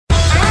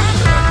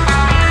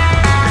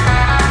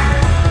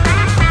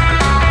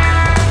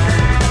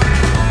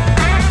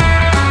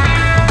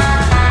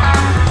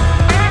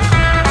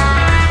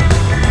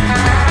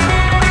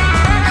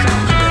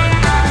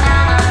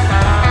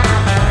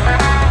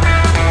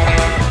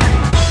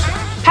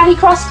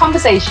Canicross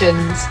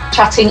Conversations,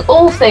 chatting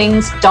all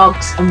things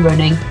dogs and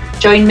running.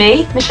 Join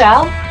me,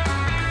 Michelle.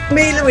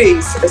 Me,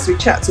 Louise, as we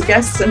chat to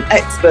guests and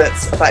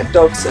experts about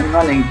dogs and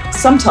running,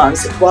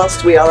 sometimes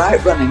whilst we are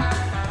out running.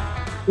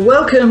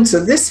 Welcome to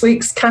this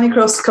week's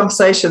Canicross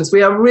Conversations.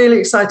 We are really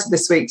excited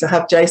this week to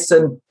have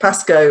Jason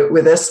Pascoe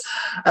with us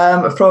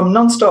from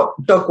Nonstop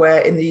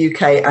Dogwear in the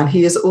UK, and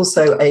he is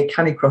also a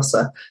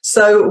canicrosser.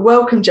 So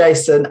welcome,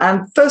 Jason.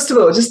 And first of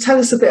all, just tell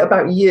us a bit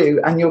about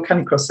you and your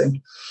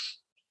canicrossing.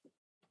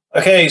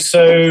 Okay,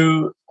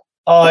 so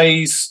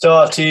I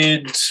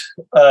started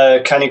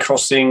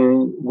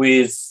canicrossing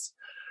with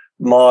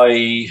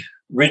my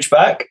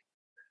Ridgeback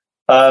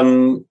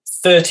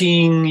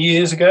 13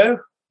 years ago.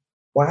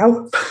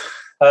 Wow.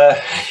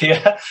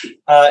 Yeah,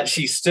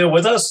 she's still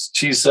with us.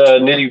 She's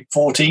nearly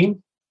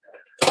 14.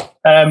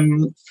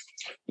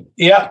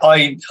 Yeah,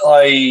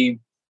 I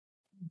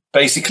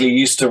basically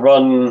used to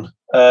run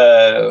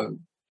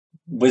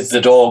with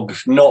the dog,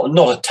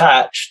 not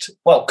attached,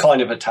 well,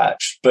 kind of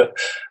attached, but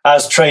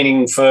as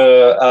training for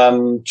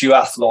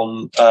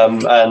duathlon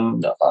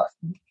and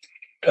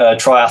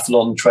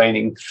triathlon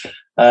training.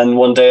 And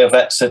one day a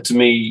vet said to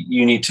me,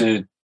 "You need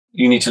to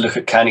look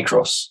at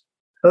canicross."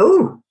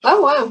 Oh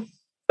wow.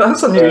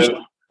 That's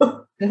unusual.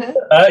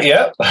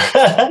 Yeah,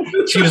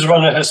 she was a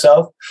runner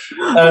herself.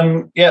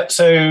 Yeah,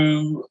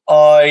 so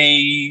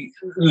I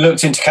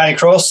looked into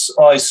canicross.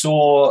 I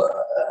saw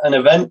an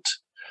event,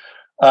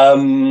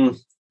 and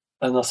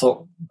I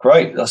thought,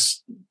 great, I'll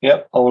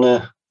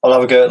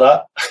have a go at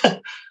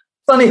that.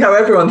 Funny how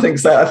everyone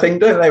thinks that, I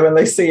think, don't they, when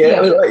they see it?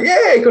 Yeah. Like,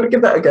 yeah, got to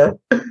give that a go.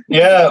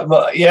 Yeah,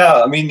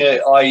 I mean,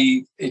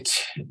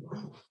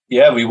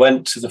 we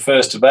went to the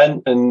first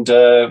event, and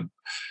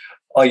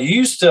I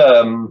used,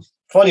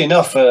 funny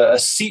enough, a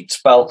seat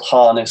belt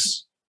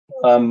harness.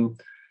 I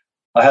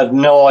had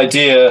no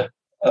idea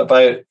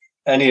about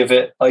any of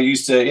it. I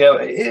used to,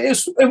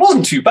 it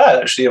wasn't too bad,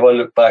 actually, if I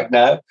look back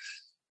now.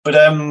 But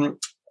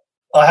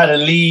I had a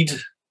lead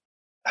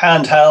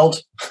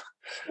handheld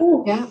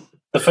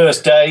the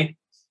first day.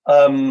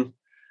 The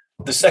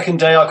second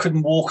day, I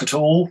couldn't walk at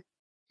all.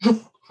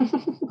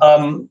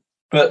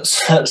 But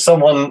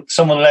someone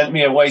lent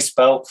me a waist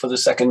belt for the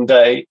second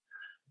day.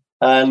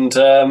 And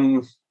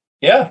and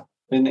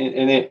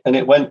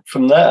it went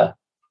from there.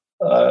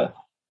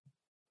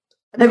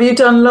 Have you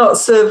done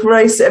lots of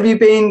races? Have you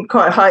been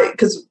quite high?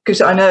 Because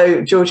I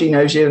know Georgie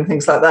knows you and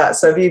things like that.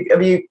 So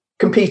have you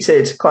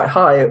competed quite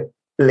highly?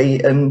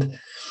 And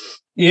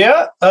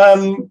yeah,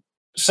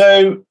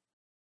 so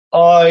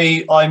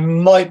I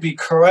might be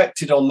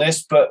corrected on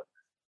this, but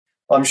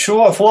I'm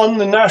sure I've won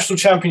the national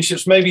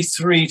championships maybe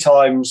 3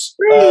 times.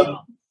 Really?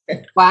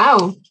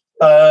 Wow.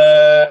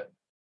 I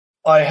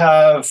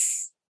have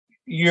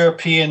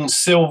European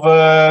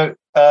silver,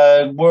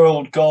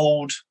 world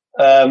gold.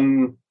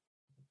 There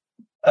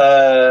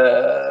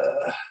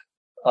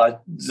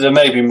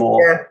may be more.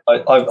 Yeah.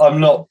 I'm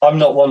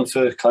not one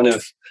for kind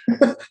of.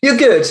 You're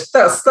good.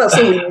 That's all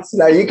we need to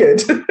know. You're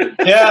good.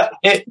 Yeah,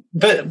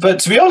 but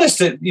to be honest,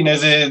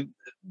 the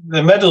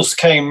medals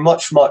came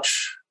much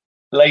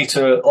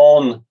later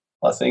on,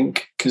 I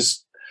think,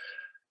 because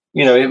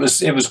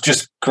it was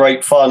just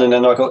great fun, and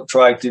then I got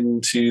dragged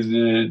into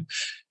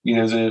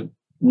the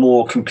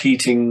more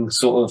competing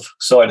sort of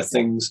side of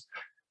things.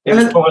 It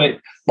was probably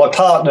my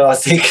partner, I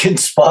think,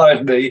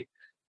 inspired me,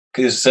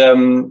 because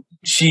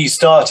she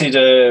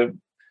started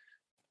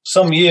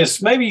some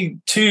years, maybe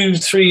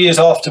 2-3 years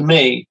after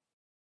me.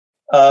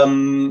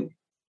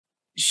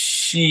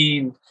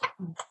 She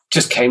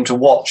just came to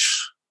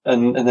watch,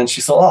 and then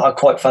she thought, I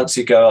quite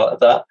fancy a go at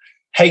that.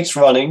 Hates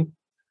running,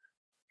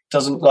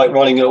 doesn't like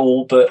running at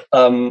all, but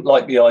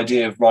like the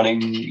idea of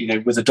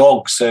running, with a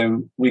dog.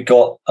 So we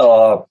got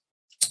our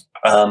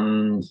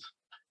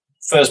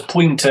first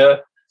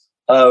pointer,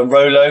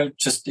 Rolo.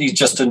 He's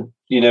just a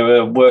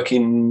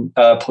working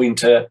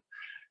pointer,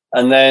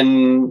 and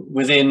then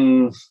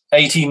within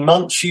 18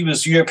 months she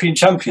was European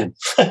champion.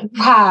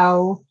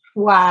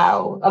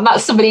 Wow! And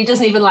that's somebody who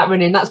doesn't even like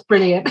running. That's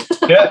brilliant.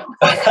 Yeah,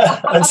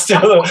 and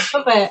still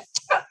love it.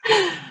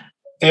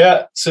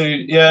 Yeah. So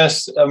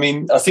yes, I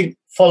mean, I think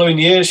following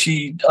year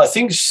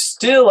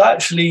still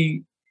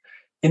actually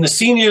in the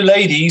senior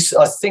ladies,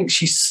 I think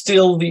she's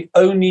still the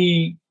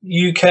only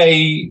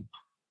UK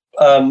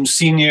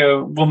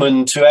senior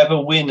woman to ever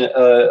win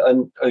a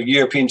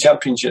European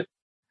championship.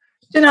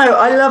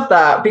 I love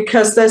that,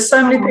 because there's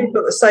so many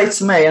people that say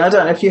to me, and I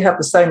don't know if you have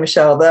the same,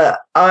 Michelle, that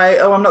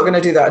I'm not going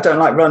to do that. I don't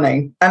like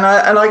running. And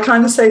I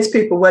kind of say to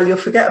people, well, you'll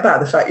forget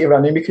about the fact you're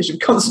running because you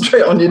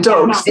concentrate on your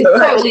dog. It's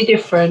totally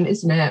different,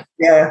 isn't it?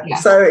 Yeah.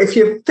 So if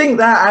you think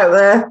that out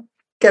there,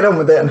 get on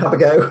with it and have a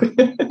go.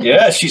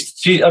 Yeah,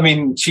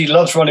 she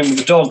loves running with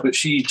the dog,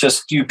 but you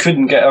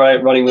couldn't get her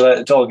out running without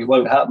a dog. It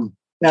won't happen.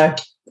 No,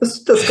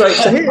 that's great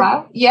to hear.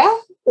 Wow. Yeah.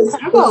 That's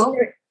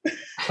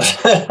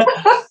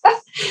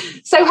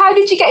So how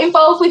did you get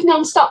involved with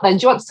Nonstop then?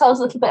 Do you want to tell us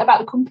a little bit about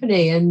the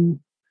company and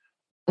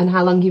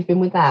how long you've been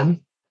with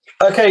them?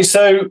 Okay,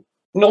 so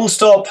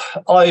Nonstop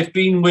I've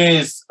been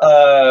with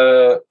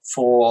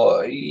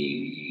for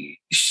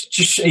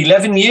just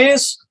 11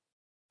 years.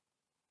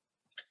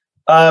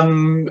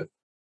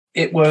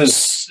 It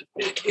was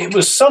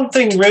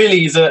something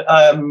really that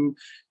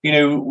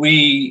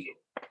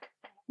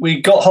we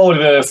got hold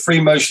of a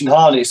free motion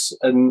harness,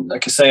 and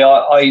like I say,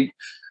 I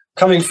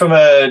coming from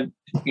a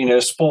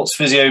sports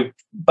physio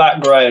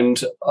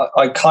background,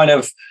 I kind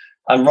of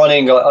and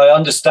running. I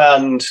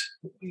understand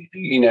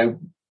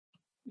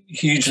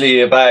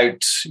hugely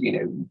about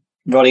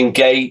running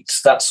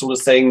gaits, that sort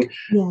of thing.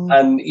 Yeah.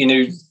 And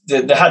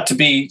there had to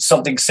be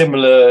something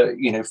similar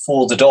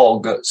for the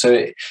dog.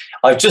 So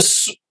I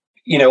just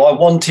I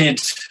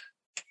wanted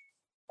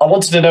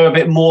to know a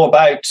bit more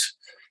about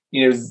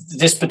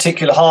this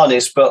particular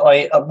harness, but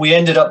we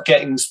ended up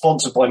getting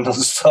sponsored by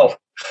Nonstop.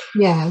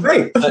 Yeah,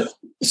 great.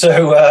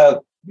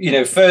 So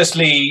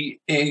firstly,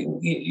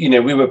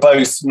 we were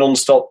both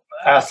Nonstop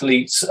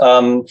athletes,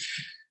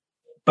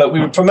 but we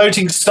were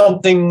promoting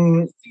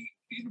something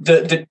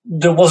that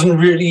wasn't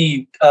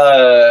really,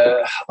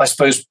 I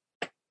suppose,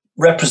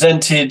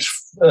 represented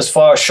as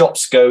far as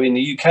shops go in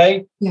the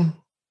UK. Yeah.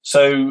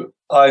 So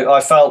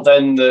I felt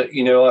then that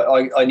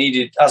I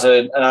needed, as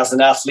an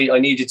athlete, I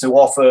needed to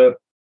offer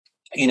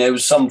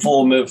some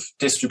form of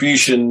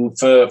distribution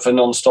for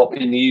Nonstop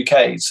in the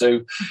UK.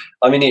 So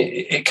I mean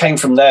it came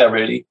from there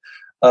really,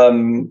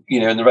 and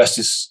the rest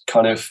is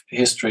kind of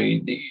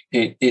history.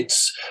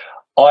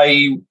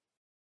 I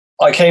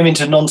came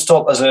into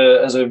Nonstop as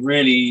a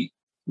really,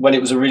 when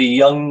it was a really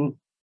young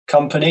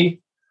company.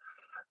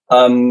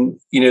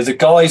 The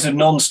guys at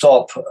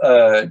Nonstop,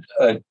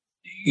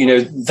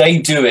 they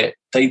do it.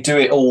 They do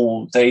it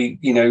all. They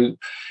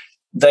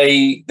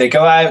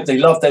go out. They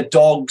love their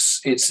dogs.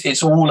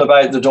 It's all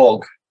about the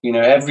dog.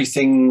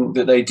 Everything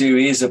that they do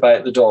is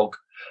about the dog.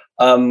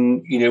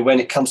 When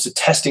it comes to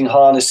testing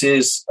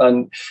harnesses,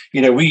 and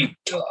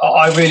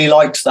I really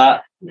liked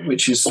that,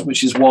 which is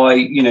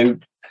why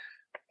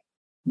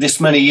this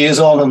many years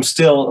on, I'm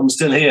still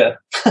here.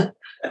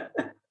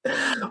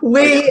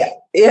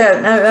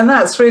 And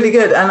that's really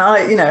good. And I,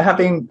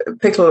 having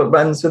Pickle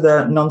runs with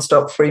a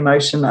Nonstop free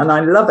motion, and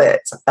I love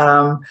it.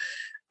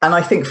 And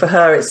I think for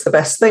her, it's the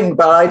best thing.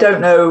 But I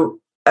don't know,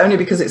 only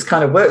because it's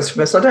kind of works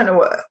for us. I don't know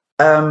what,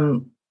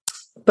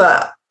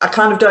 but I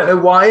kind of don't know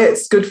why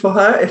it's good for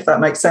her, if that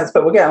makes sense.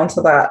 But we'll get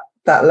onto that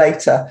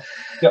later.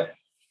 Yep.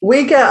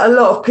 We get a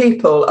lot of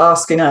people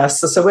asking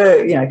us, so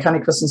we're,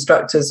 Canicross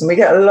instructors, and we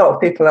get a lot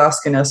of people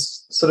asking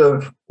us sort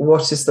of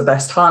what is the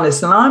best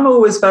harness. And I'm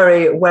always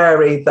very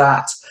wary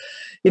that,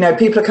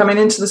 people are coming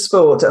into the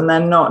sport and they're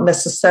not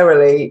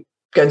necessarily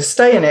going to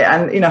stay in it.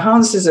 And,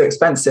 harnesses are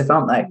expensive,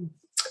 aren't they?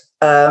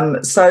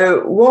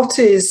 So what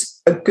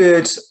is a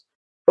good,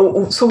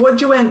 so what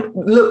do you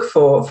look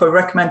for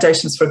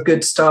recommendations for a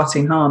good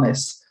starting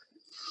harness?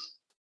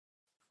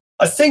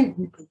 I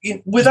think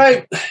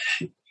without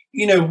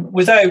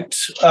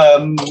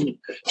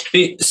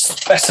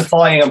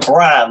specifying a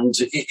brand,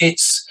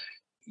 it's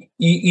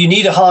you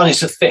need a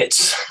harness that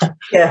fits.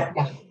 Yeah.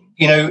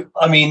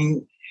 I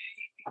mean,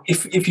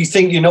 if you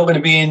think you're not going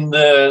to be in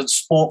the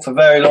sport for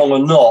very long or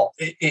not,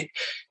 it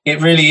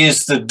really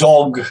is the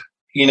dog,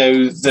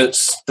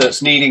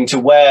 that's needing to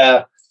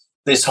wear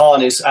this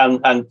harness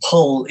and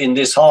pull in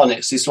this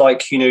harness. It's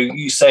like,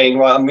 you saying,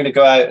 right, I'm going to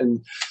go out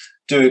and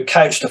do a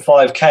couch to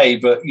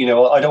 5K, but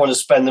I don't want to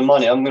spend the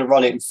money. I'm going to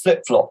run it in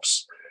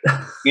flip-flops.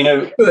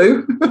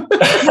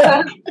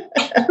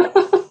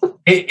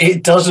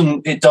 It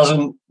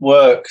doesn't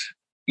work.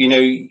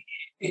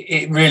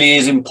 It really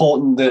is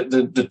important that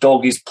the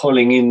dog is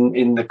pulling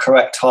in the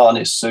correct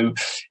harness. So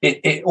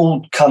it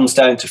all comes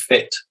down to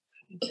fit.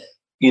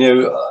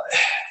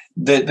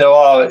 There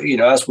are,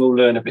 as we'll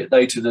learn a bit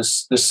later,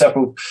 there's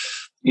several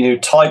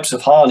types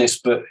of harness,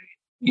 but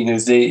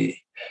the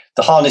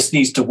harness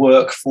needs to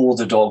work for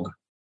the dog.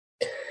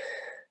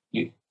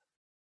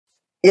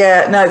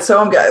 Yeah, no. So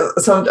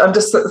I'm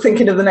just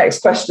thinking of the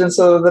next question.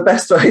 So the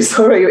best way.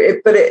 Sorry,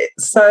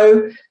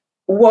 so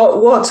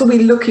what are we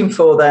looking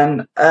for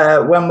then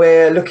when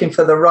we're looking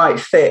for the right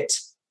fit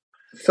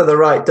for the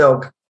right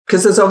dog?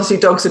 Because there's obviously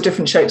dogs of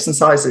different shapes and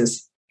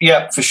sizes.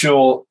 Yeah, for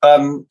sure.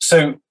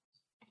 So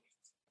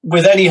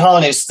with any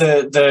harness,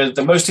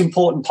 the most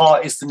important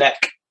part is the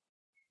neck.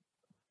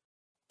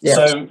 Yeah.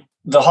 So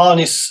the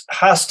harness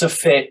has to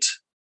fit.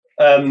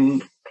 I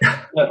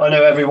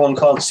know everyone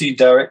can't see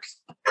Derek.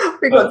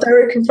 We've got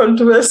Derek in front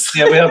of us.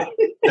 Yeah, we have.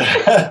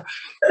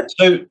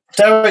 So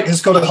Derek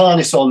has got a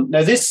harness on.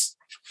 Now this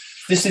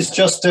is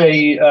just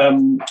a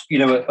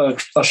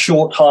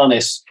short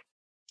harness,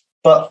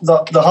 but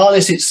the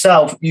harness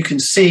itself, you can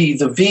see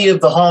the V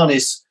of the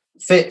harness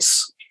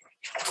fits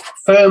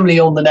firmly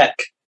on the neck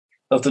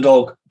of the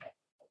dog.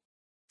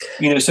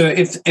 So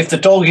if the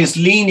dog is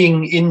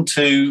leaning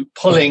into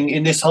pulling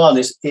in this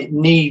harness, it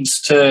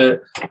needs to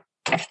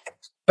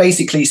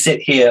basically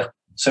sit here.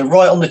 So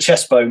right on the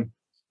chest bone.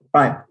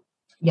 Right.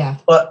 Yeah.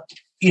 But,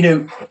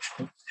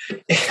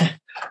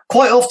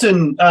 quite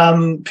often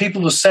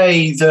people will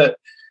say that,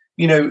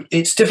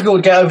 it's difficult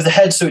to get over the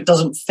head, so it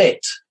doesn't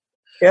fit.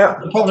 Yeah.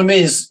 The problem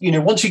is,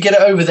 once you get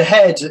it over the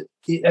head,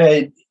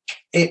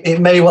 it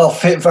may well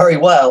fit very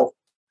well.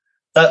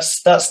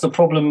 that's the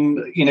problem,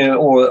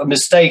 or a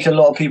mistake a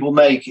lot of people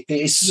make.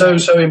 It's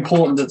so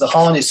important that the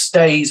harness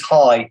stays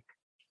high.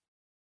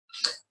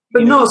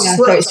 But not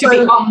so it should be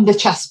on the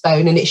chest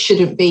bone, and it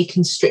shouldn't be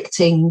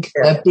constricting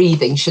the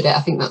breathing, should it?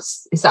 I think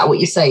is that what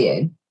you're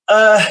saying?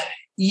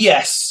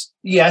 Yes,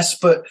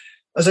 but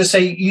as I say,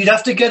 you'd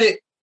have to get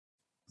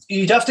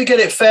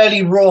it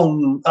fairly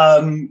wrong,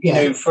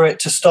 for it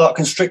to start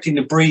constricting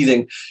the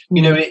breathing.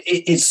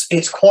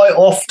 It's quite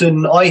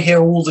often, I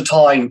hear all the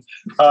time,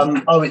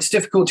 it's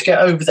difficult to get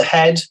over the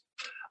head.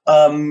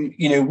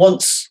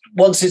 Once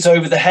it's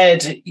over the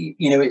head,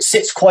 it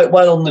sits quite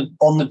well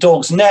on the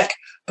dog's neck,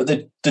 but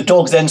the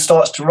dog then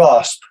starts to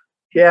rasp.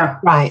 Yeah.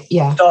 Right.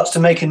 Yeah. Starts to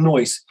make a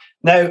noise.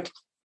 Now,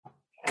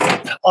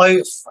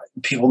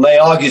 people may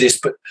argue this,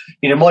 but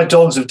my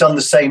dogs have done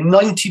the same.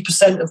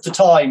 90% of the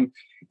time,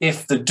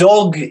 if the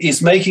dog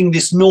is making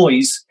this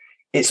noise,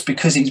 it's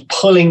because he's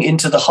pulling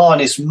into the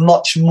harness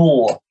much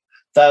more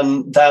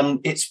than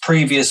its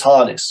previous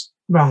harness.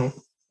 Right.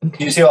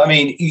 Okay. You see what I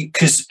mean?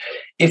 Because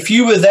if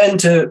you were then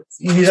to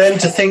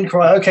think,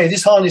 right, okay,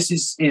 this harness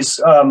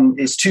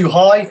is too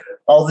high.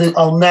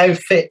 I'll now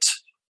fit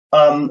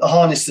a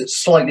harness that's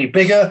slightly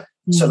bigger.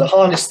 So the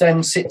harness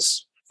then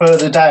sits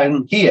further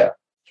down here.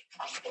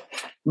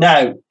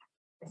 Now,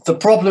 the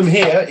problem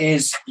here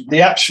is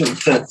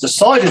the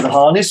side of the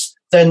harness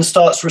then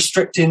starts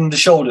restricting the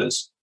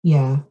shoulders.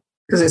 Yeah.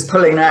 Because it's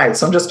pulling out.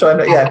 So I'm just trying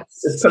to,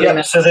 it's pulling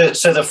out.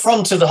 So the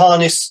front of the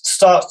harness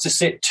starts to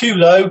sit too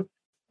low.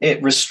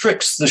 It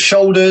restricts the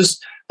shoulders,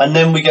 and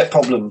then we get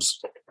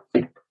problems.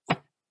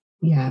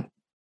 Yeah.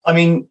 I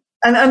mean,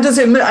 and does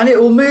it? And it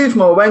will move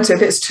more, won't it?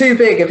 If it's too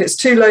big, if it's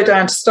too low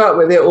down to start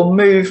with, it will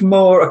move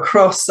more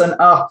across and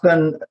up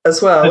and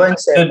as well,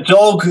 won't it?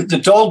 The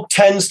dog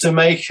tends to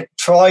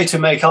try to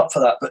make up for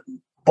that, but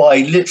by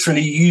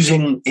literally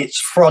using its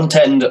front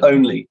end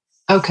only.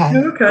 Okay.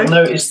 Okay. You'll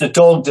notice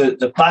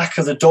the back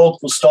of the dog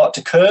will start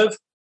to curve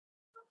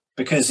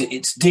because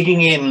it's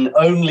digging in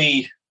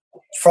only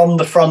from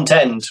the front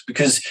end,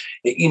 because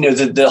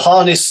the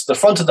harness, the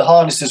front of the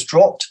harness is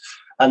dropped,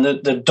 and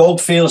the dog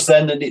feels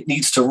then that it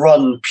needs to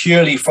run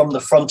purely from the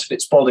front of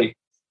its body.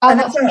 Oh,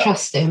 that's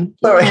interesting.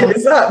 Sorry,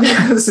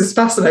 this is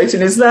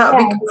fascinating. Is that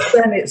because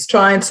then it's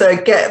trying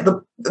to get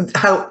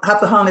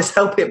have the harness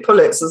help it pull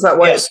it? So is that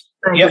why it's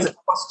saying it's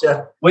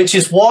posture? Which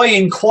is why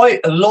in quite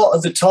a lot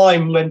of the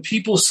time when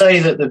people say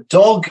that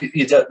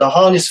the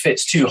harness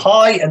fits too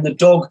high and the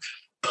dog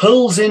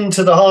pulls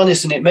into the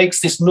harness and it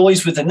makes this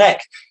noise with the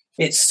neck,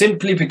 it's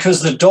simply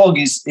because the dog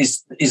is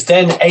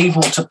then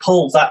able to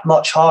pull that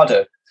much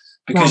harder.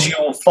 Because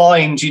you'll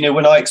find,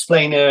 when I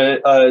explain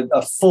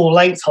a full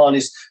length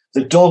harness,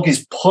 the dog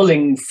is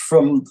pulling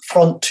from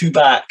front to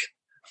back.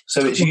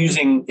 So it's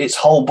using its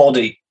whole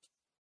body.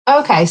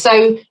 Okay,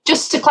 so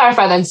just to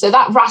clarify then, so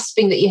that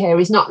rasping that you hear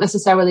is not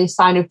necessarily a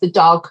sign of the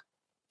dog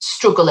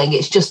struggling.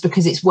 It's just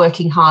because it's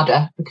working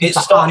harder.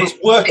 It's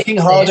working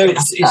harder.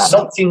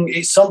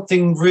 It's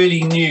something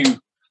really new.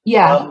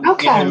 Yeah.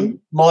 Okay.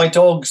 My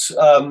dogs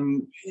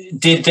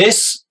did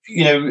this.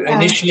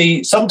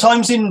 Initially,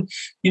 sometimes in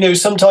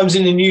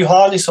a new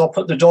harness, I'll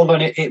put the dog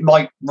on it. It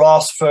might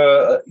rasp for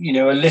a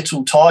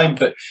little time,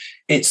 but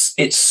it's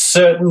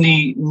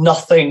certainly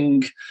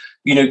nothing.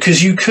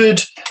 Because you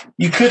could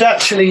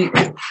actually,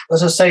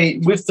 as I say,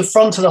 with the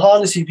front of the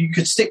harness, if you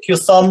could stick your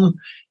thumb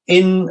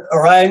in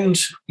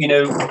around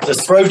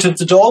the throat of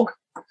the dog,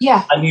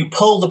 and you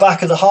pull the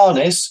back of the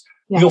harness,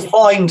 you'll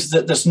find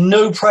that there's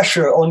no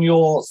pressure on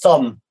your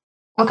thumb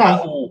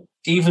at all.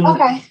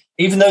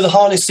 Even though the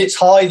harness sits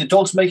high, the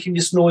dog's making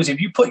this noise. If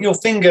you put your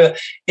finger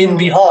in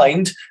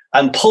behind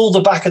and pull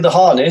the back of the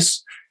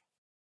harness,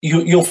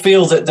 you'll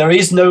feel that there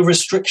is no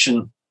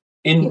restriction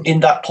in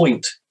that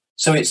point.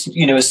 So it's,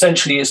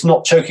 essentially it's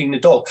not choking the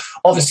dog.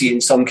 Obviously, in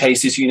some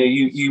cases,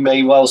 you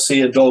may well see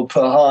a dog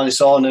put a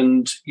harness on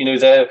and,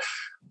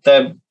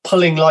 they're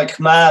pulling like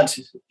mad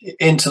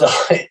into the,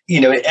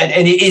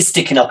 and it is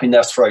sticking up in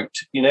their throat,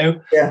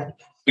 Yeah.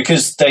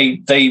 Because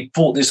they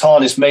bought this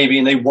harness maybe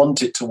and they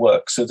want it to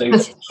work, so they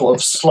sort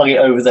of slung it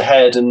over the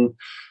head, and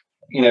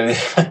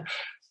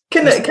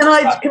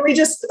Can we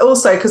just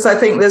also, because I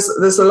think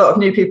there's a lot of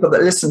new people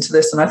that listen to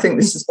this, and I think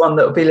this is one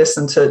that will be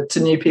listened to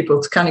new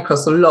people to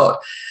Canicross a lot.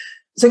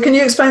 So can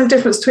you explain the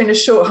difference between a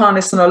short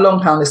harness and a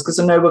long harness? Because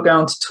I know we're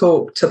going to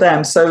talk to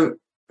them. So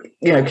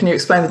can you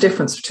explain the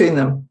difference between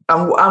them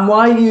and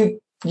why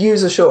you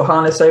use a short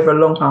harness over a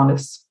long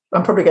harness?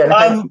 I'm probably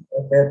getting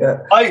here,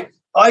 but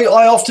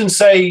I often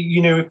say,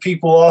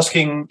 people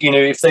asking,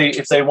 if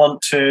they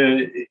want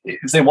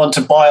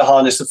to buy a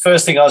harness, the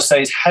first thing I'll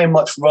say is, how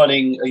much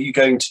running are you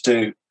going to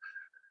do?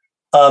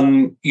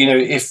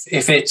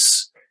 If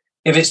it's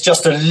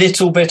just a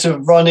little bit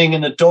of running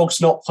and the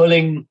dog's not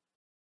pulling,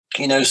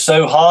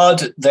 so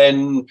hard,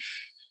 then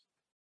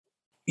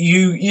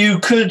you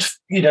could,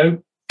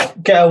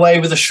 get away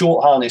with a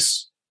short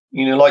harness,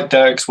 like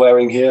Derek's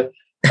wearing here.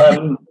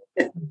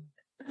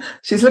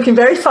 She's looking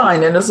very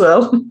fine in as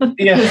well.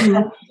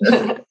 Yeah.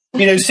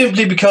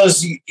 Simply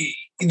because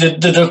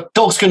the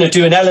dog's going to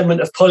do an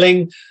element of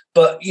pulling,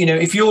 But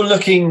if you're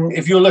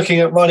looking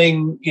at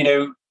running,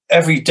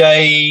 every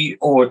day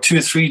or 2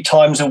 or 3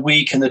 times a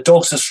week, and the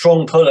dog's a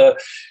strong puller,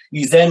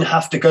 you then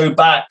have to go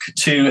back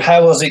to how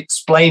I was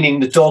explaining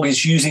the dog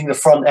is using the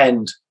front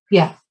end.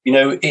 Yeah.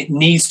 It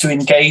needs to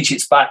engage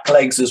its back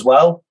legs as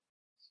well,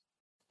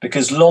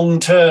 because long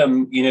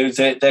term,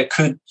 they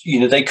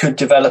could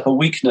develop a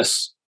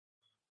weakness.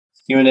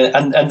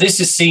 And this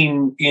is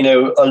seen,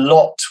 a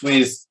lot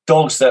with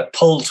dogs that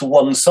pull to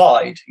one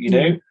side.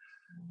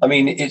 I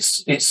mean,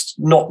 it's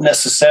not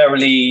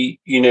necessarily,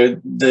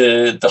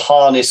 the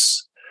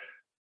harness.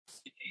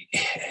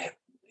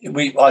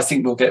 I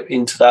think we'll get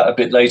into that a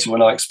bit later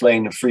when I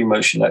explain the free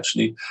motion,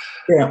 actually.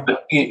 Yeah.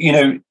 But,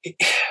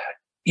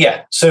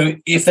 yeah. So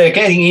if they're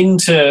getting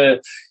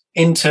into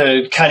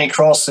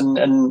Canicross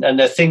and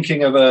they're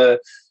thinking of a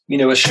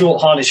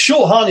short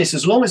harness,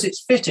 as long as it's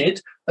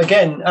fitted,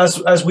 again,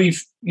 as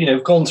we've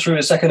gone through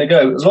a second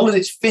ago, as long as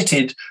it's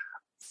fitted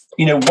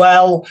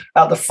well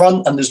at the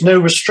front and there's no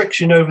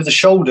restriction over the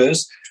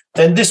shoulders,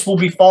 then this will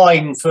be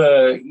fine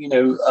for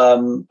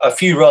a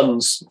few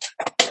runs.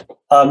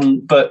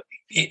 But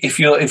if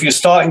you're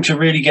starting to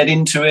really get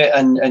into it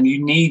and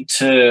you need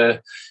to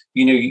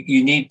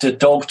you need the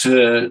dog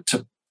to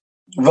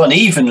run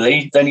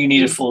evenly, then you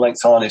need a full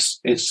length harness.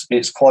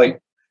 It's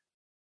quite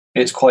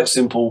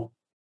simple.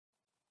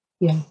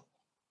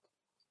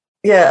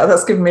 Yeah,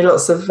 that's given me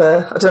lots of,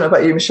 I don't know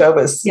about you, Michelle,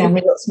 but it's given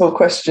me lots more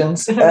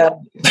questions. But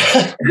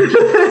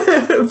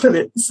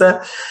it's,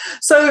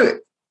 so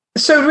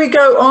should we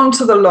go on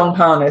to the long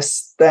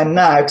harness then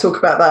now? Talk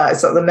about that.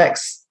 Is that the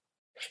next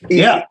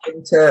thing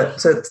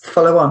to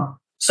follow on?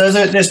 So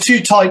there's two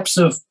types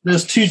of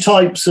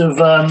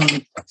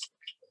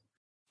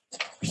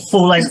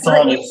full length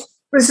harness.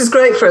 This is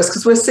great for us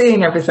because we're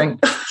seeing everything.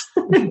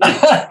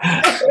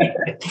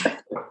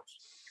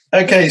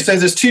 Okay, so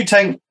there's two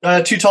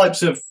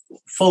types of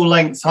full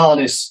length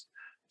harness.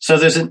 So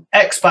there's an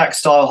X-back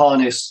style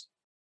harness,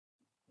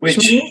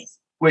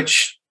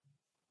 which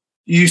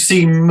you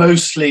see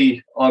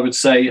mostly, I would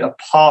say,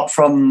 apart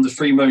from the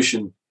free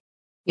motion.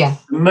 Yeah.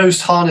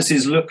 Most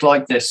harnesses look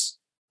like this.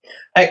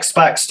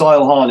 X-back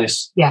style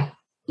harness. Yeah.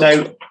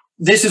 Now,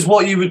 this is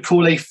what you would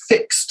call a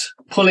fixed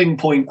pulling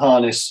point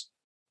harness.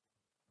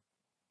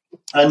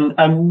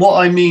 And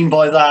what I mean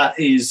by that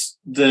is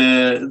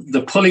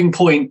the pulling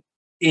point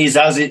is,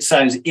 as it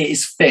sounds, it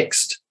is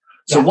fixed.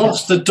 So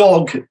once the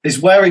dog is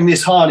wearing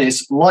this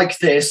harness like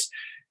this,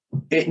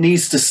 it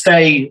needs to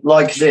stay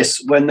like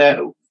this. When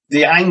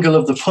the angle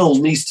of the pull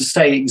needs to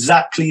stay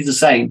exactly the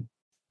same.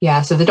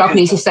 Yeah, so the dog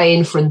needs to stay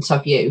in front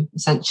of you,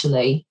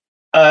 essentially.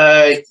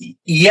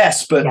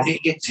 Yes, but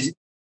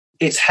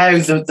it's how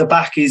the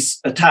back is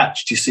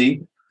attached, you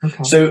see.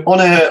 Okay. So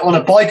on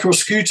a bike or a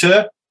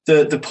scooter,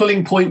 the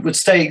pulling point would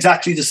stay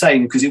exactly the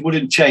same because it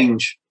wouldn't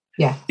change.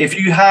 Yeah. If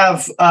you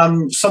have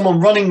someone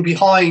running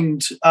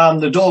behind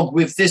the dog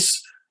with this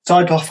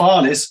type of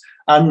harness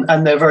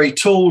and they're very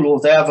tall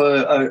or they have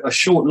a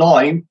short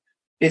line,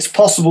 it's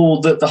possible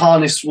that the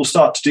harness will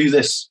start to do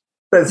this.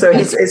 So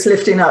it's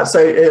lifting up.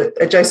 So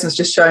Jason's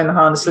just showing the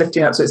harness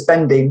lifting up, so it's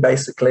bending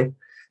basically.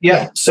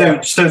 Yeah. So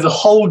the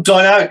whole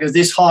dynamic of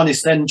this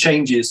harness then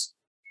changes.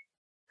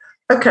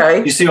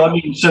 Okay. You see what I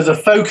mean? So the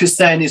focus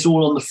then is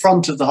all on the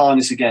front of the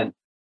harness again.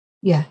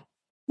 Yeah.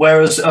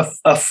 Whereas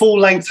a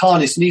full-length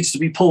harness needs to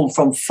be pulled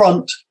from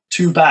front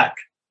to back.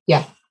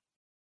 Yeah.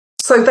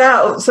 So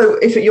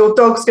if your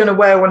dog's going to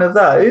wear one of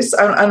those,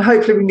 and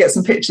hopefully we can get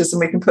some pictures and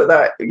we can put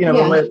that,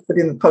 when we're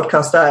putting the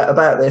podcast out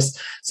about this.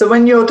 So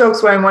when your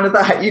dog's wearing one of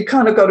that, you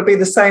kind of got to be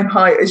the same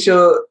height as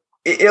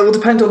it will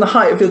depend on the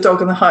height of your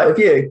dog and the height of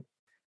you.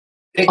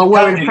 Or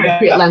wear an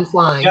appropriate length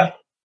line. Yeah.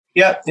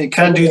 Yeah, it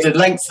can do the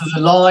length of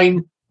the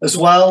line as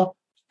well.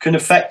 Can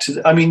affect.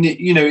 I mean,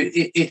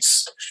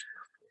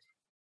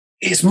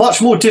 it's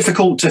much more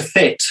difficult to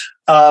fit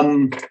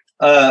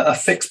a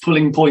fixed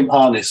pulling point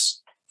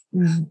harness.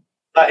 Mm.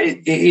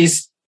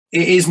 It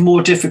is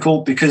more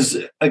difficult because,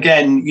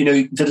 again,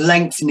 the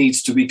length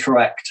needs to be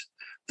correct.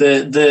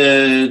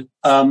 The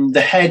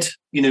head,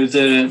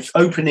 the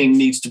opening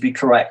needs to be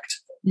correct.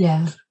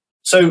 Yeah.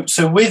 So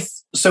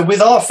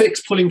with our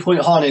fixed pulling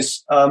point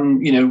harness,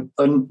 and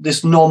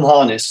this NOM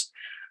harness,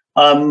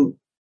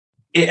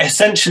 it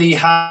essentially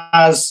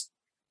has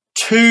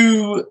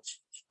 2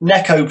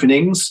 neck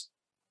openings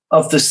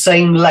of the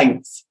same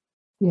length.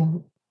 Yeah.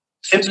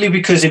 Simply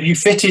because if you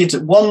fitted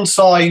one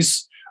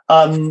size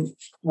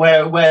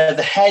where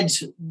the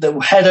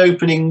head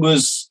opening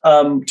was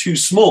too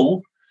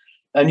small,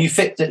 and you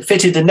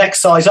fitted the next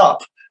size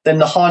up, then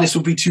the harness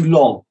would be too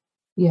long.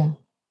 Yeah.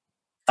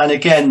 And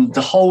again,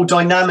 the whole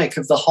dynamic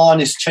of the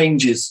harness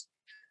changes.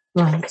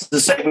 Right. So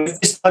the same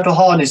with this type of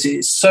harness,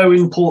 it's so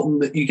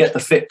important that you get the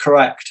fit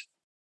correct.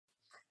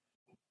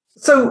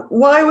 So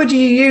why would you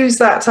use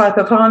that type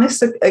of harness?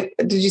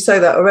 Did you say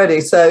that already?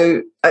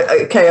 So,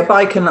 okay, a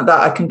bike and that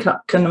I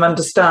can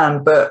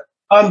understand, but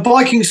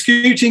biking,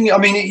 scooting. I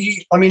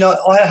mean,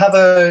 I have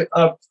a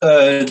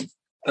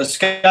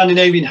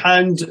Scandinavian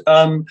hound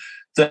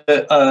that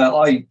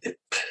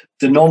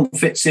the NOM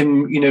fits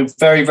him,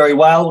 very, very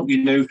well.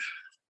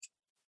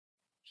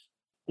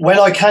 when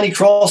I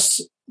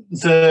canicross,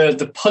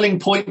 the pulling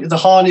point of the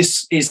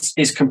harness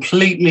is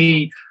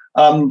completely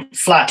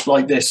flat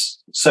like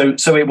this, so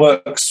it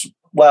works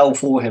well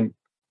for him.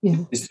 Yeah.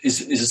 Is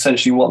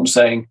essentially what I'm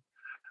saying.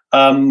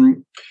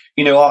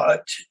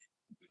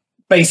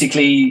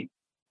 Basically,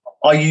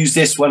 I use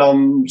this when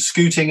I'm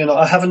scooting, and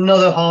I have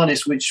another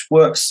harness which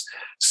works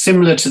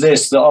similar to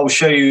this that I'll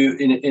show you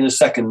in a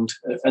second,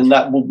 and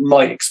that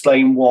might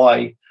explain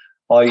why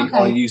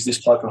I use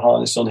this type of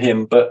harness on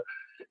him. But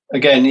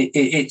again,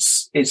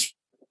 it's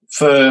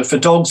for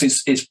dogs.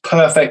 It's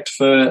perfect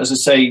for, as I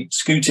say,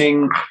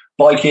 scooting,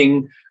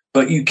 biking,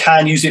 but you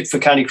can use it for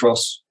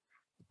canicross.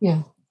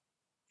 Yeah.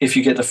 If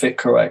you get the fit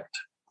correct.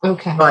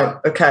 Okay. Right.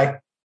 Okay.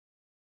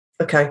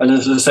 And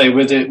as I say,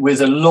 with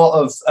a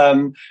lot of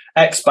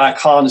X-back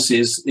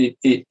harnesses,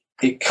 it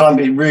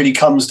really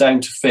comes down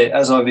to fit.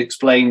 As I've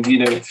explained,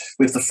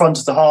 with the front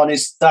of the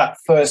harness, that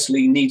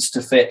firstly needs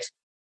to fit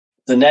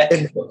the neck.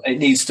 It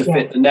needs to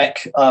fit the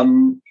neck,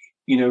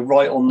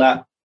 right on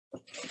that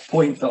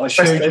point that I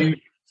showed you,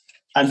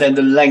 and then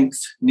the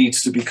length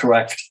needs to be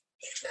correct.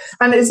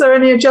 And is there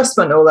any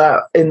adjustment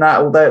although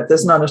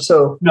there's none at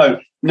all? No.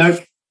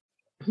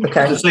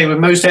 Okay. As I say, with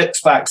most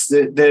X-backs,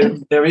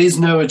 there is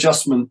no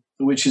adjustment,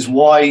 which is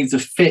why the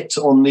fit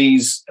on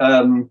these,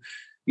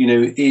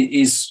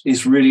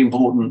 is really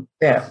important.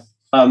 Yeah.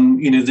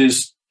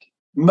 There's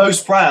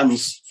most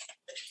brands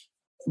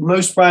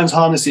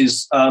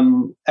harnesses,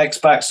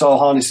 X-back style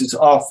harnesses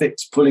are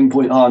fixed pulling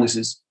point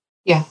harnesses.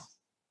 Yeah.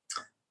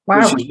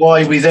 Wow. Which is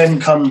why we then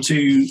come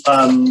to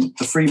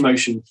the free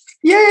motion.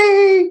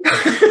 Yay!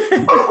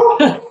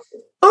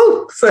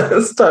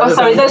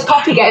 Sorry, there's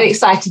Poppy getting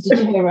excited. Did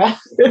you hear her?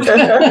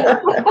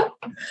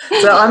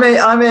 So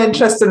I'm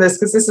interested in this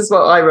because this is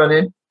what I run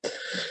in.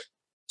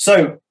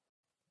 So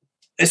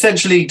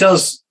essentially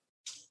does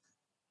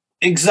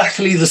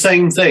exactly the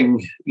same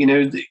thing,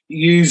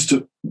 used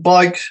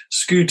bike,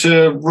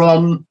 scooter,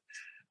 run.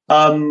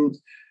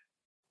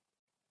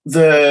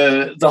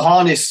 The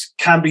harness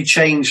can be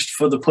changed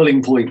for the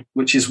pulling point,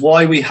 which is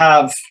why we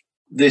have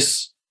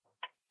this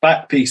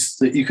back piece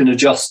that you can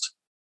adjust.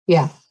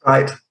 Yeah.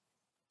 Right.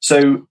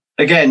 So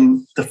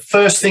again, the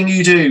first thing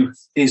you do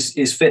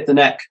is fit the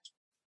neck.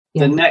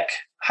 Yeah. The neck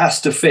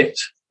has to fit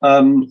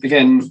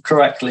again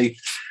correctly.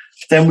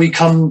 Then we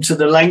come to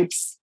the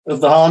length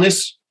of the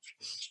harness,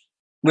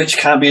 which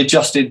can be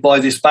adjusted by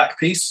this back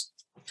piece.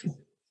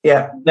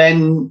 Yeah.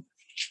 Then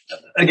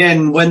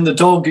again, when the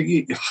dog,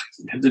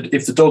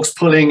 if the dog's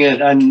pulling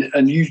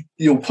and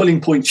your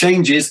pulling point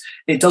changes,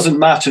 it doesn't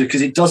matter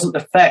because it doesn't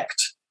affect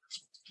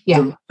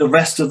the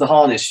rest of the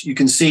harness. You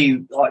can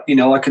see,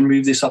 I can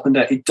move this up and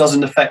down. It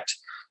doesn't affect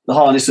the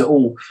harness at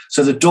all.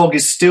 So the dog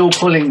is still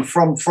pulling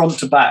from front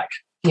to back.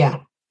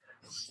 Yeah.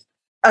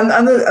 And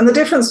the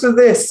difference with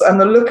this and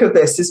the look of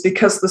this is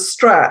because the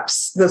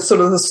straps, the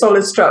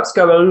solid straps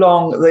go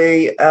along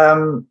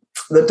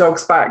the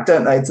dog's back,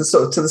 don't they? To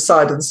the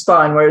side of the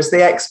spine, whereas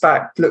the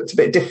X-back looked a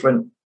bit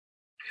different.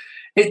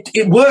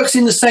 It works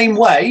in the same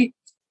way.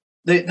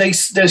 They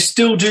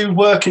still do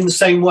work in the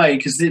same way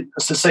because,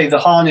 as I say, the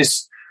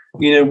harness,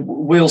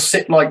 will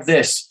sit like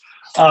this.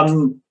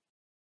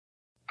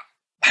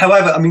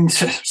 However,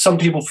 some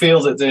people feel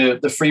that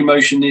the free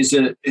motion is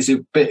a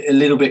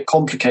little bit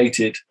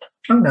complicated.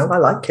 Oh no, I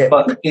like it.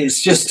 But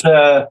it's just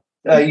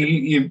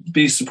you'd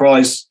be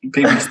surprised.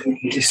 People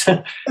think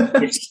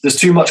there's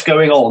too much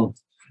going on.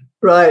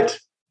 Right.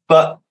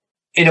 But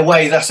in a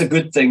way, that's a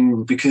good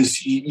thing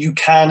because you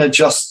can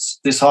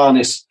adjust this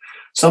harness.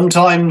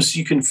 Sometimes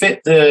you can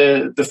fit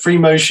the free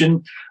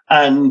motion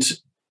and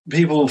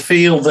people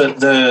feel that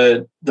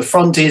the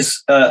front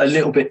is a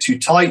little bit too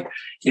tight.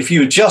 If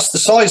you adjust the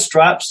side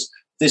straps,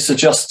 this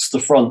adjusts the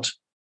front.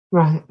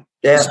 Right.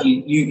 Yeah. So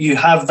you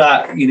have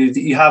that,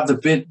 you have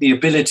the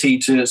ability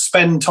to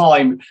spend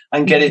time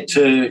and get it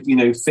to,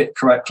 fit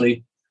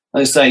correctly.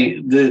 As I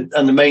say,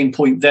 the main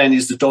point then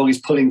is the dog is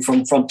pulling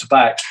from front to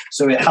back,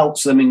 so it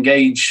helps them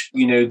engage,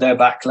 their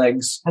back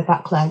legs. Their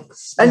back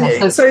legs.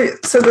 And so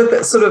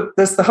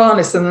there's the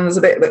harness, and then there's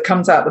a bit that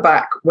comes out the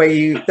back where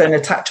you then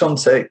attach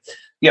onto.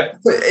 Yeah.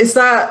 Is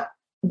that?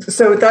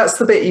 So that's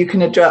the bit you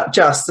can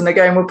adjust. And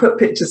again, we'll put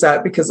pictures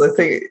out because I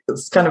think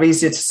it's kind of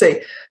easier to see.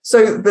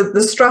 So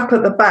the strap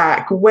at the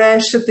back, where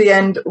should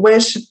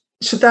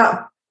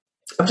that,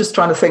 I'm just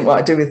trying to think what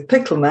I do with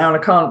Pickle now,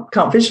 and I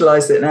can't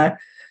visualize it now.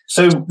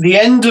 So the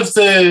end of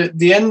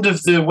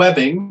the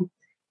webbing,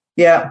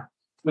 yeah,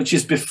 which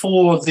is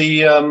before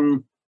the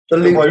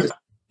loop, rope,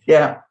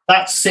 yeah,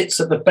 that sits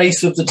at the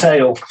base of the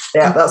tail.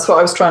 Yeah, that's what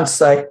I was trying to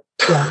say.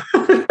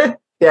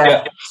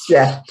 Yeah.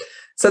 yeah.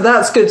 So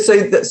that's good.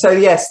 So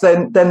yes,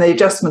 then the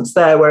adjustment's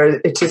there where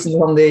it isn't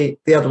on the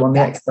other one, the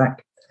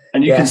X-back.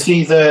 And you can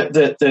see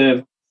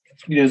the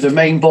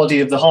main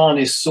body of the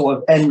harness sort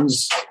of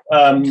ends,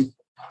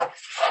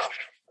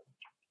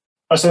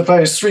 I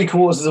suppose,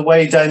 3/4 of the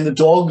way down the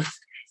dog.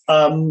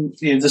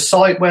 The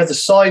side where the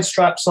side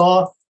straps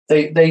are,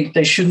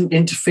 they shouldn't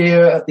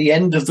interfere at the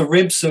end of the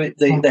ribs, so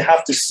they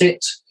have to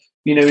sit,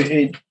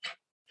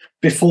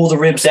 before the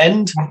ribs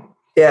end.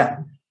 Yeah.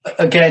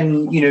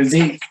 again,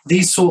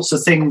 these sorts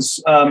of things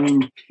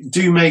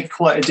do make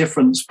quite a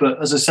difference.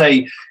 But as I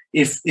say,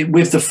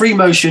 with the free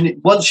motion,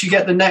 once you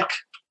get the neck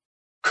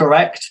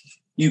correct,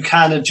 you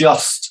can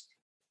adjust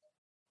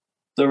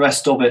the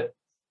rest of it.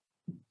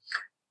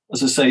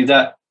 As I say,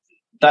 that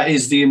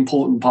is the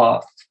important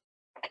part.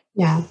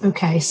 Yeah.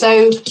 Okay.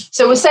 So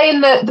we're saying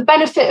that the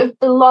benefit of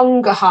the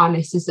longer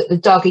harness is that the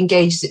dog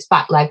engages its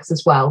back legs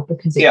as well,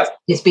 because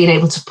it's being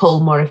able to pull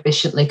more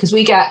efficiently. Because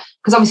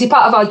obviously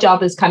part of our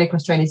job as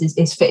Canicross trainers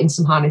is fitting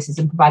some harnesses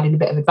and providing a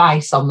bit of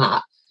advice on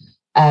that.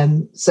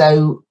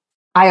 So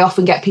I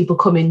often get people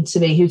coming to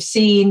me who've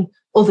seen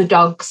other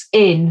dogs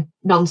in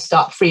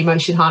non-stop free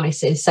motion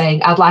harnesses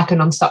saying, I'd like a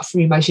non-stop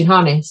free motion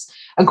harness.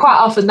 And quite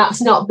often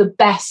that's not the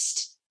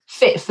best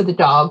fit for the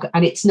dog,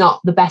 and it's not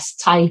the best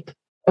type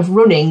of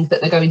running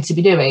that they're going to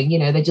be doing.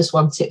 They just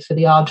want it for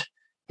the odd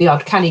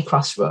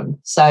Canicross run.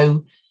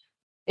 So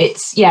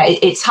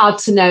it's hard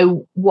to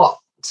know what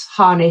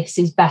harness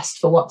is best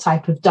for what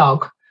type of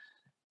dog.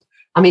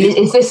 I mean,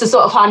 is this the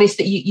sort of harness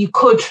that you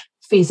could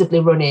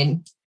feasibly run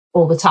in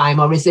all the time,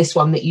 or is this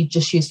one that you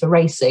just use for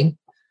racing?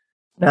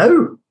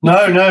 No.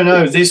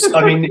 This,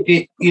 I mean,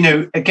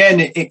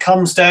 it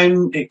comes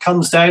down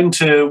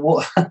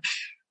to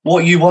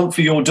what you want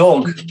for your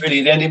dog,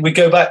 really. Then we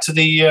go back to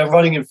the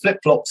running in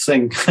flip-flops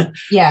thing.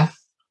 Yeah.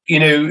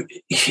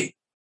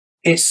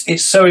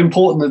 It's so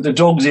important that the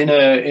dog's in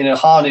a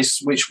harness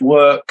which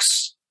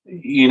works,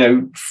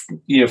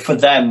 for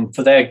them,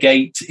 for their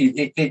gait.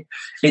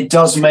 It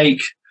does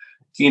make,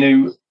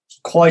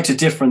 quite a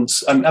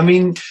difference. I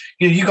mean,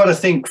 you got to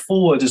think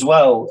forward as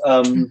well.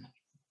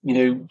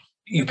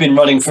 You've been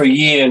running for a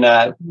year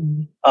now.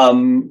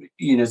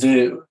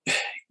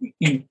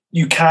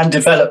 You can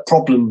develop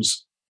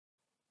problems.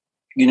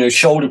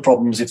 Shoulder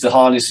problems if the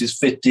harness is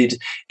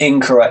fitted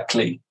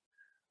incorrectly.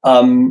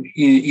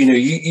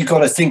 You got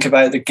to think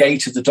about the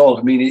gait of the dog.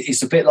 I mean,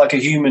 it's a bit like a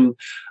human.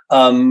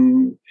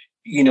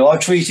 I've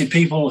treated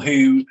people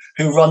who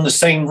run the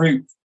same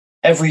route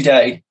every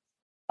day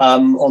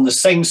on the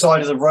same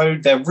side of the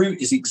road. Their route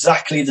is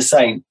exactly the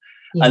same.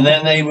 Yeah. And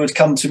then they would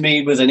come to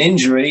me with an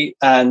injury,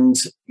 and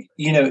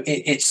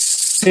it's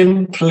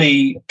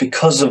simply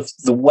because of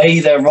the way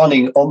they're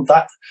running on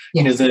that.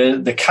 Yeah.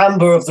 The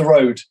camber of the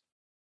road.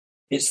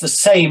 It's the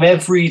same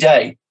every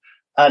day,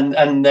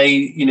 and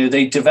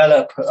they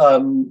develop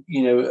an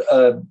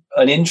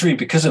injury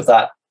because of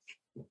that.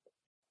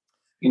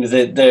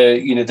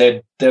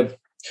 They're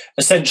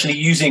essentially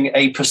using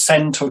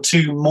 1% or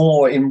 2%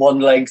 more in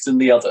one leg than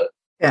the other.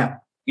 Yeah,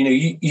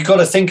 you got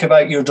to think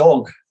about your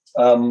dog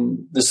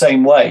the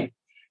same way.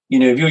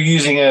 If you're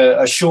using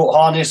a short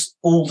harness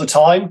all the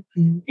time,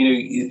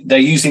 they're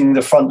using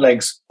the front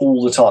legs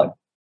all the time.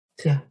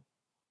 Yeah.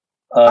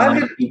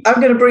 I'm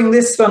going to bring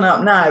this one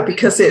up now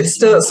because it's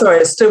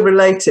still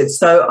related.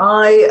 So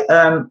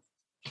I,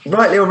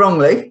 rightly or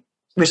wrongly,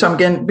 which I'm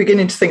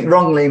beginning to think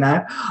wrongly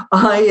now,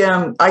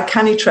 I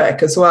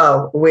Canitrek as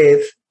well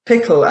with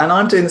Pickle, and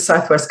I'm doing the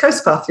Southwest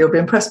Coast Path. You'll be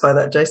impressed by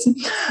that, Jason.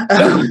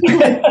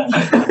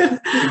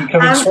 You're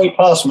coming straight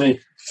past me.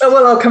 Oh,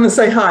 well, I'll come and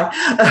say hi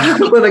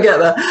when I get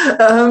there.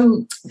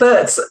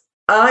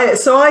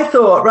 So I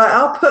thought, right,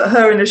 I'll put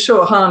her in a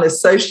short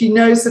harness so she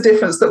knows the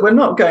difference that we're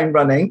not going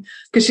running,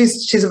 because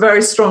she's a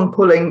very strong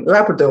pulling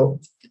Labrador.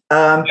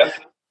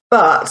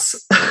 But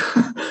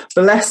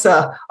bless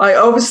her,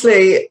 I'm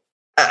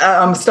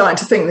starting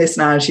to think this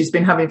now. She's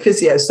been having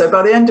physio. So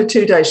by the end of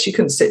 2 days, she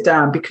couldn't sit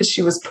down because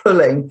she was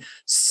pulling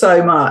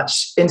so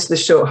much into the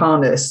short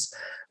harness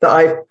that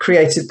I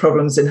created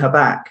problems in her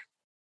back.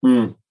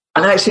 Mm.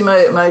 And actually,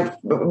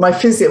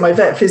 my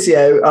vet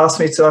physio asked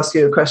me to ask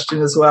you a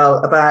question as well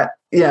about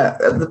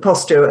the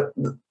posture,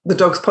 the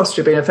dog's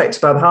posture being affected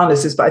by the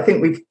harnesses. But I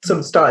think we've sort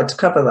of started to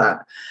cover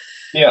that.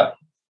 Yeah.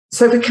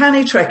 So for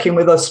Canitrekking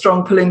with a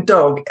strong pulling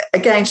dog,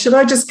 again, should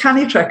I just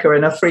Canitrek her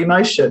in a free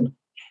motion?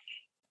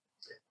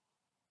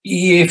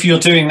 If you're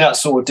doing that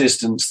sort of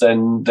distance,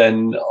 then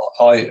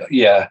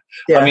yeah.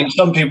 I mean,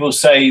 some people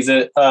say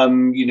that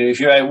if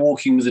you're out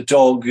walking with a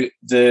dog,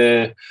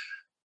 the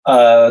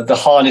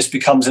harness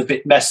becomes a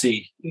bit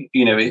messy,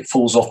 it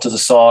falls off to the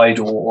side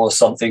or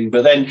something.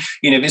 But then,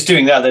 if it's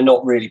doing that, they're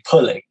not really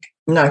pulling.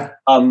 No.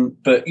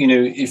 But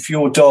if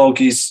your dog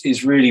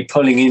is really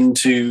pulling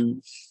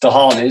into the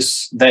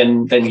harness,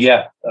 then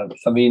yeah.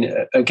 I mean,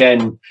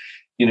 again,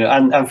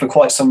 and for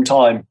quite some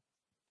time.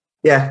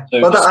 Yeah.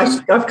 So,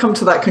 I've come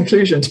to that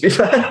conclusion, to be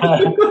fair.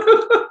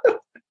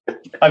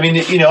 I mean,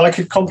 I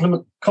could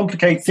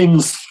complicate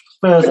things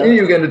further. I knew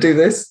you were going to do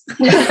this.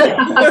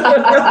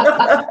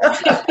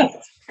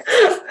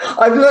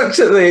 I've looked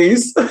at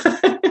these.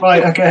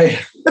 Right, okay.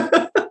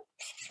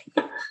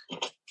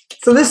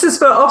 So this is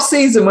for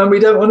off-season when we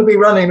don't want to be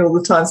running all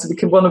the time, so we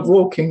can want to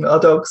walking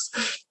our dogs.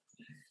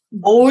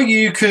 Or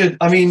you could,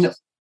 I mean,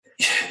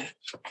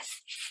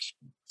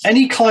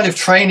 any kind of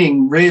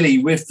training really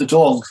with the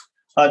dog.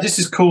 This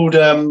is called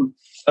a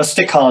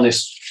stick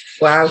harness.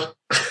 Wow.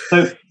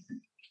 So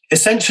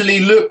essentially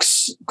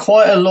looks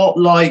quite a lot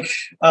like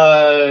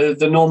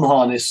the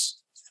non-harness.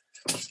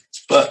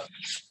 But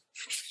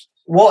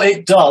what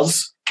it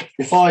does,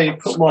 if I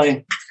put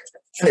my...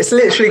 And it's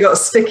literally got a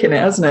stick in it,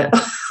 hasn't it?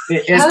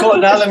 It's got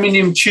an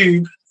aluminium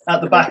tube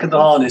at the back of the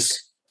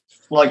harness,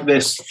 like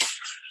this.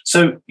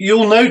 So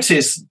you'll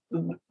notice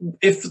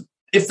if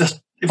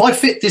I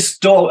fit this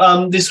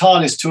dog, this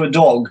harness to a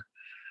dog,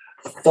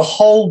 the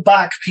whole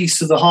back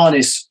piece of the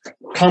harness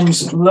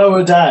comes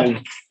lower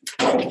down.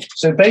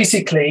 So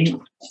basically,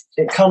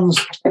 it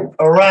comes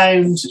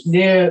around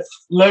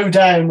low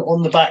down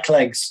on the back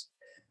legs.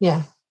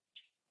 Yeah.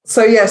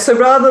 So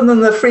rather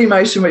than the free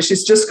motion, which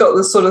has just got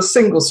the sort of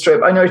single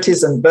strip, I know it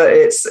isn't, but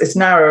it's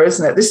narrower,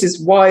 isn't it? This is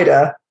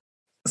wider.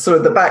 Sort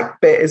of the back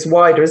bit is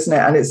wider, isn't it?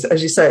 And it's,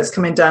 as you say, it's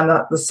coming down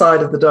the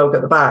side of the dog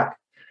at the back.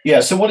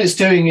 Yeah. So what it's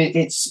doing,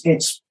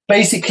 it's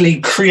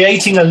basically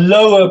creating a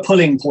lower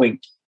pulling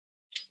point.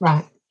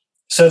 Right.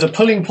 So the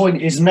pulling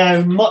point is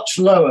now much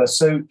lower.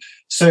 So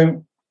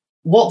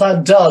what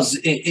that does,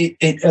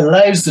 it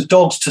allows the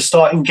dogs to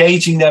start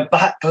engaging their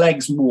back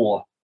legs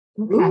more.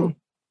 Okay.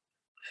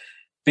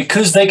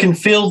 Because they can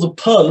feel the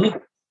pull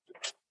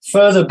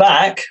further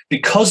back,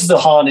 because the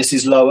harness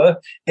is lower,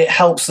 it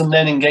helps them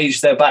then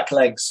engage their back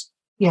legs.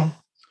 Yeah.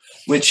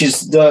 Which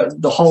is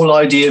the whole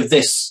idea of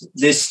this.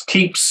 This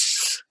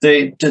keeps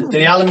the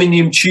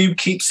aluminium tube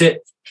keeps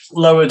it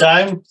lower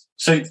down.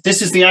 So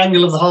this is the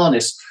angle of the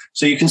harness.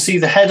 So you can see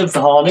the head of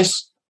the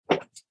harness,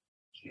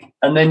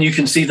 and then you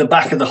can see the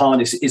back of the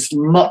harness. It's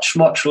much,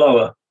 much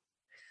lower.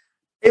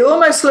 It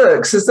almost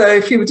looks as though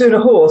if you were doing a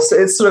horse,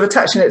 it's sort of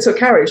attaching it to a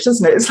carriage,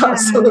 doesn't it? It's that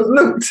sort of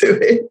look to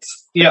it.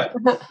 Yeah.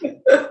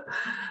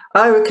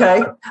 Oh,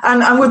 okay.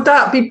 And would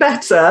that be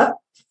better?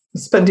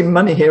 Spending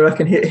money here, I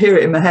can hear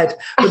it in my head.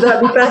 Would that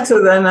be better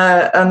than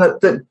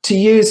to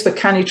use for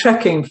canny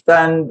trekking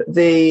than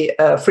the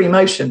free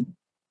motion?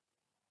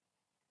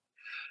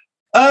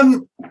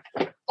 To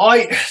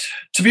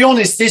be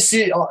honest, this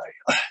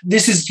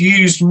is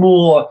used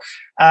more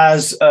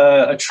as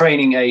a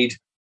training aid.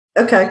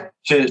 Okay.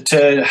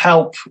 To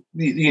help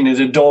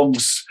the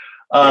dogs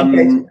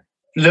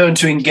learn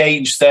to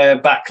engage their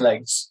back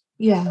legs.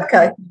 Yeah.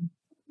 Okay.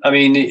 I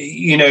mean,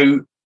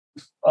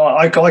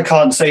 I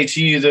can't say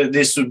to you that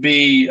this would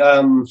be,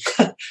 I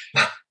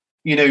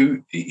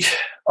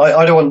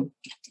don't want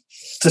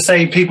to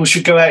say people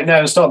should go out now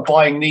and start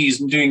buying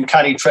these and doing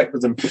canny trek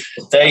with them.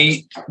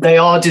 They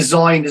are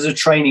designed as a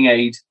training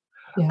aid.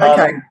 Yeah.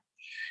 Okay.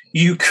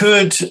 You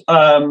could,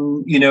 I've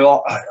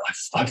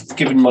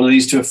given one of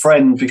these to a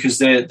friend because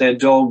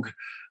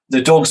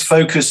the dog's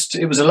focused.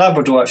 It was a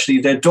Labrador, actually.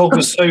 Their dog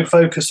was so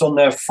focused on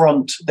their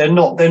front. They're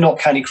not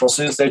canny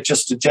crossers. They're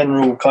just a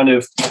general kind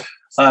of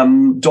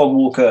dog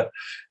walker.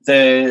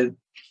 They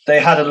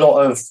had a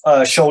lot of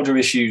shoulder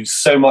issues,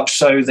 so much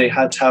so they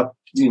had to have,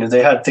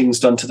 they had things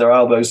done to their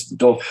elbows. The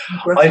dog.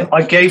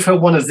 I gave her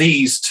one of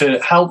these to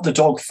help the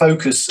dog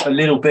focus a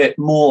little bit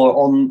more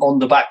on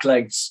the back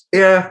legs.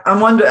 Yeah, I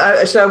wonder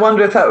if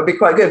that would be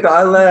quite good. But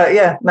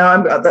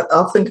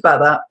I'll think about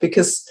that,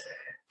 because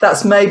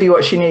that's maybe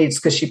what she needs,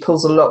 because she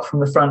pulls a lot from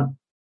the front.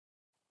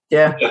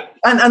 Yeah.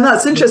 And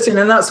that's interesting,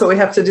 and that's what we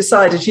have to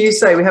decide. As you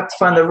say, we have to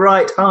find the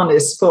right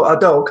harness for our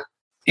dog.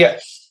 Yeah,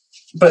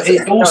 but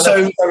it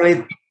also,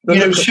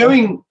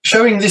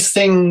 showing this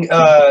thing,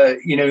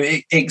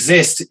 it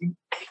exists,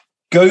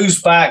 goes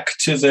back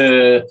to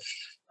the,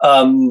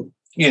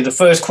 the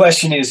first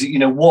question is,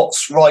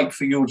 what's right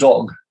for your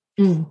dog?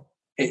 Mm.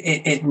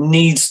 It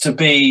needs to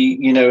be,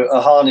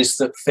 a harness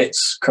that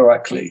fits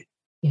correctly.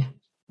 Yeah.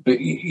 But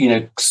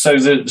so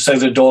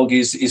the dog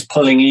is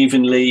pulling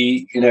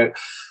evenly,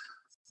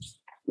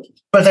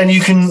 But then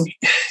you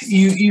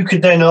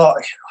could then I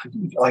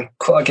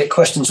get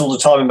questions all the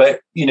time about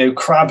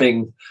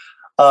crabbing.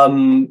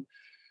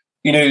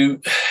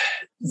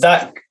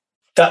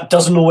 That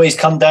doesn't always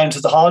come down to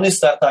the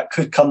harness. That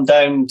could come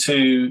down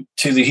to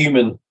the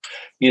human.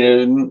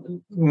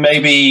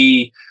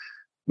 Maybe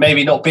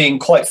not being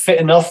quite fit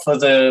enough for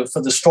the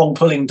strong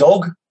pulling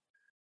dog.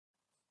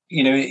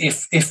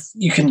 If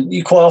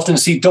you quite often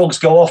see dogs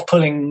go off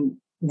pulling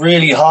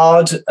really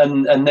hard,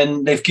 and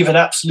then they've given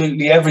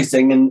absolutely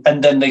everything,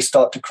 and then they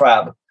start to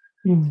crab.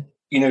 Mm.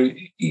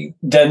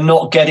 They're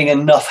not getting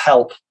enough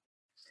help.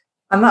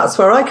 And that's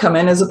where I come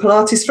in as a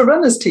Pilates for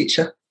Runners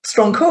teacher.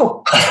 Strong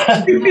core.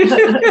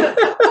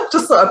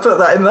 Just thought I'd put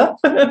that in there.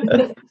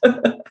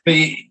 But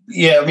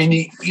yeah, I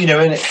mean,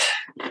 and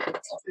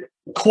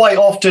quite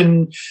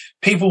often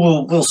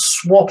people will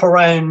swap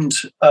around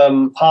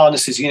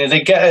harnesses.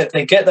 They get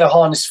their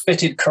harness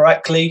fitted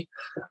correctly.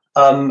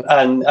 And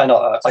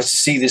I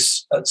see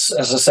this,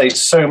 as I say,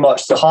 so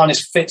much. The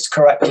harness fits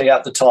correctly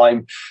at the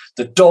time.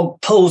 The dog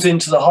pulls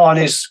into the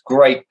harness,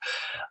 great.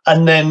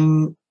 And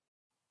then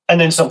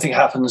something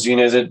happens,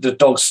 the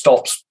dog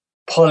stops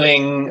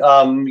pulling,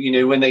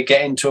 when they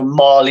get into a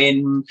mile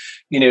in,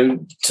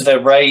 to their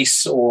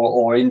race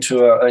or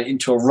into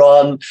a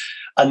run.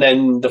 And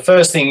then the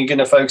first thing you're going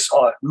to focus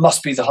on, it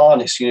must be the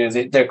harness.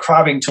 They're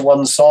crabbing to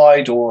one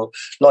side, or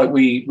like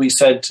we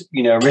said,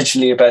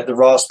 originally about the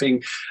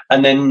rasping,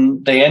 and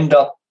then they end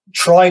up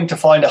trying to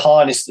find a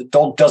harness the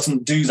dog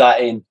doesn't do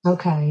that in.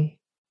 Okay.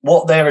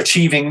 what they're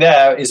achieving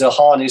there is a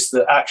harness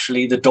that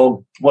actually the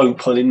dog won't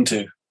pull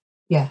into.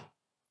 Yeah.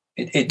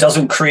 It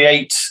doesn't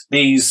create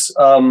these,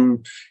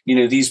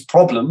 these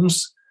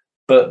problems,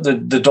 but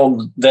the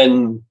dog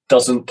then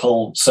doesn't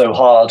pull so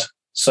hard,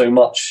 so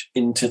much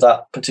into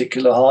that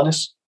particular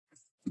harness.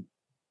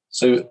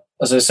 So,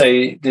 as I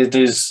say,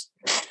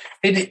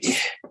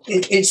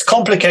 it's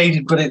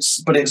complicated, but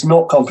it's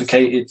not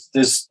complicated.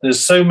 There's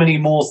so many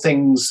more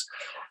things,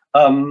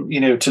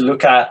 to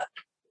look at.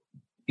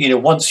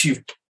 Once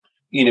you've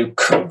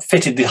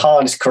fitted the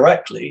harness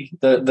correctly,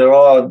 there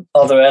are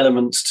other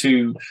elements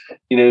to,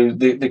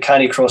 the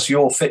Canicross.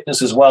 Your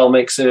fitness as well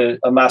makes a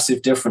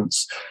massive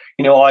difference.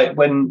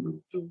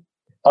 When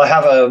I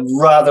have a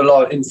rather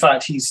large, in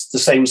fact, he's the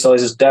same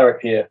size as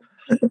Derek here.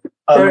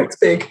 Derek's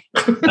big.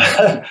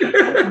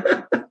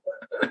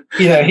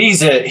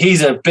 He's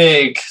a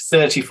big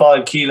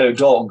 35 kilo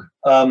dog.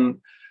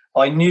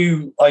 I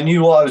knew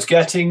what I was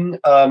getting.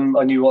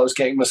 I knew what I was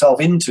getting myself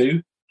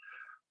into.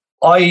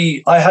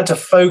 I had to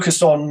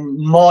focus on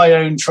my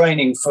own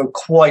training for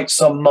quite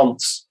some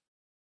months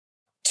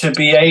to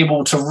be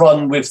able to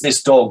run with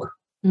this dog.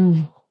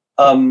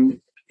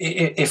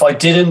 If I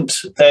didn't,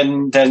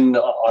 then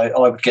I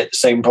would get the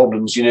same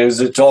problems.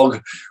 The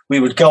dog, we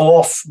would go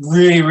off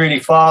really, really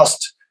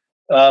fast.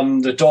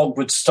 The dog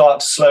would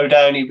start to slow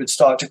down. He would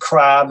start to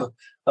crab.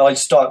 I'd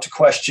start to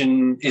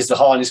question, is the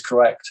harness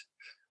correct?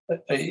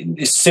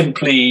 It's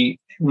simply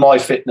my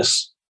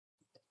fitness.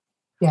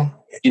 Yeah.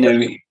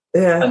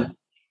 Yeah. And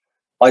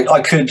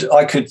I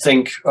could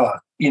think,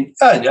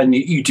 and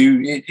you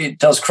do. It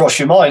does cross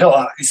your mind.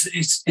 Oh,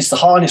 is the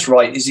harness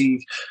right? Is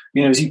he,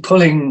 is he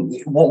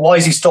pulling? Why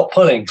has he stopped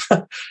pulling?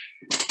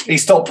 He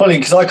stopped pulling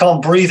because I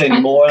can't breathe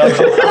anymore. And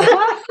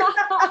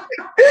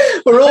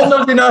we're all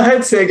nodding our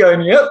heads here,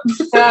 going, "Yep."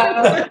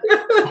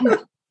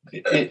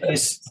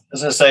 It's,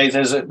 as I say,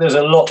 there's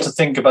a lot to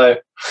think about.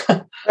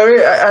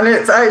 And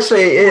it's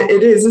actually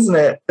it is, isn't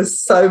it? There's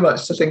so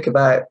much to think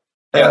about.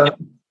 Yeah.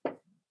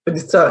 When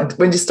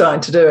you're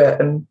starting to do it,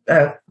 and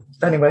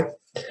anyway,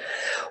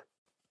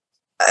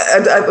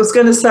 I was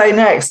going to say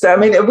next. I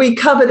mean, have we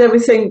covered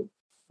everything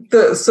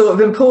that's sort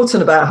of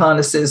important about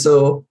harnesses,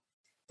 or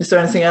is there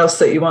anything else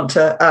that you want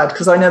to add?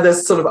 Because I know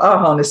there's sort of our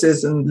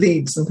harnesses and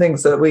leads and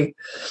things that we'd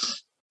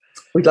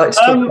like to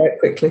talk about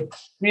quickly.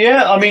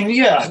 Yeah, I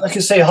mean, like I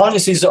say,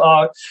 harnesses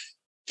are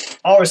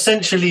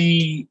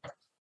essentially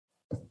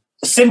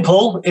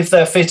simple if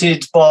they're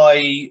fitted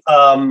by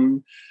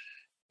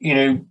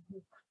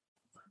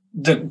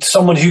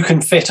someone who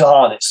can fit a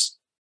harness.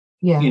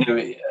 Yeah.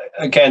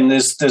 Again,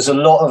 there's a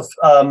lot of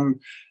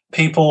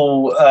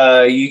people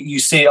you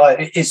see.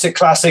 It's a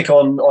classic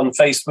on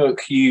Facebook.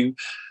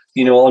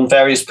 On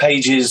various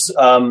pages.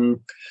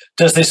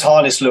 Does this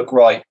harness look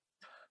right?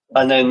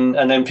 And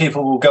then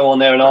people will go on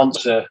there and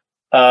answer.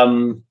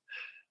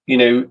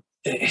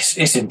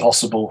 It's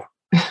impossible.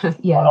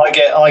 Yeah.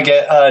 I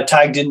get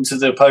tagged into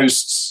the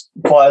posts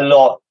quite a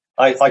lot.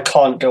 I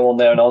can't go on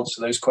there and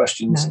answer those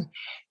questions. No.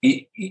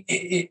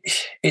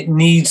 It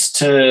needs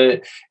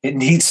to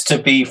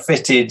be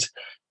fitted.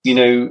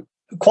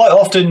 Quite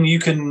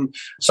often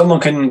someone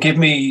can give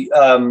me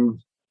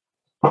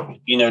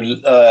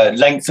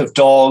length of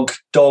dog,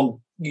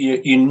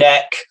 your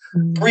neck,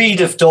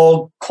 breed of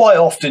dog. Quite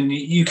often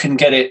you can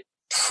get it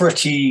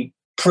pretty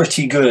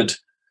good.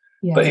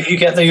 Yeah. But if you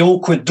get the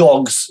awkward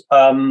dogs,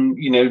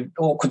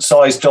 awkward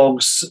sized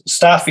dogs,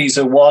 staffies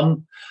are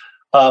one.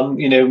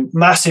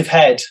 Massive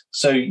head.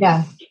 So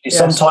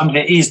sometimes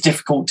it is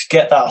difficult to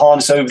get that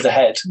harness over the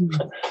head.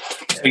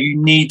 So you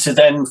need to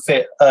then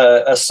fit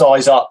a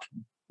size up.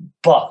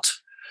 But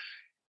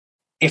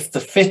if the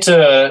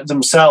fitter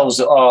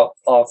themselves are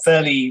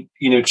fairly,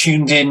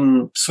 tuned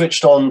in,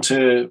 switched on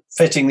to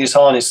fitting this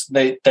harness,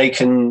 they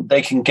can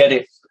get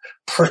it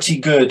pretty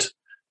good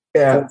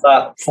for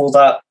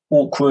that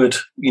awkward,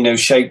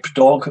 shaped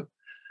dog.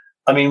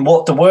 I mean,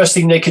 what the worst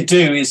thing they could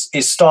do is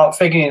start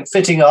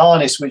fitting a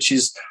harness which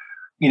is,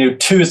 2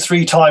 or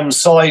 3 times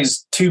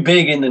size too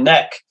big in the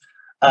neck,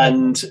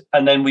 and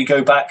then we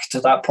go back to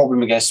that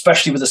problem again.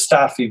 Especially with a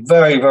staffy,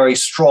 very, very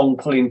strong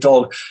pulling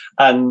dog,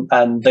 and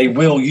they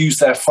will use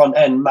their front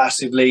end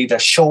massively. Their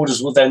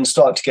shoulders will then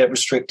start to get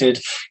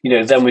restricted.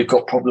 Then we've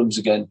got problems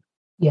again.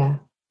 Yeah.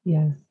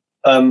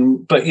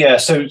 But yeah,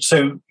 so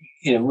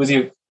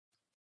with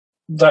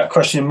that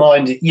question in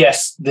mind,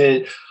 yes,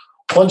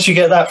 once you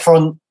get that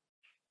front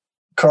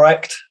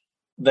correct,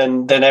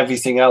 then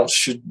everything else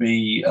should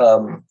be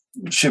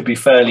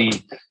fairly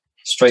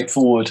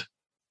straightforward.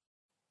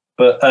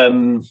 But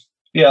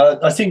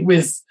I think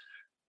with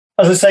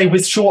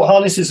short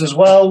harnesses as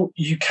well,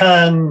 you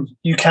can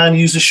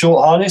use a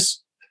short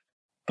harness,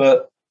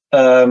 but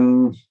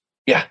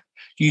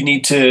you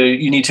need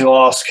to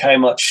ask how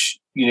much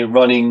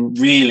running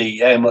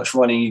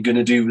you're going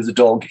to do with the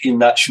dog in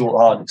that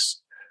short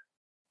harness.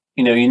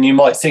 And you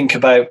might think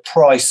about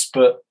price,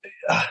 but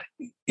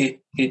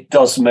it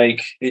does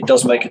make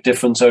a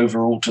difference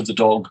overall to the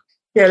dog.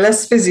 Yeah,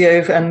 less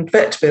physio and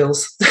vet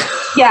bills.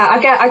 Yeah,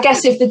 I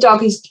guess if the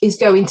dog is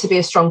going to be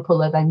a strong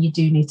puller, then you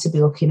do need to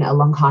be looking at a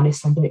long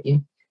harness, then, don't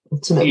you?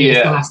 ultimately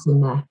is the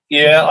lesson there.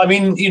 Yeah, I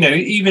mean,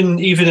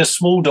 even a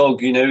small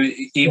dog,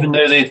 even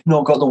though they've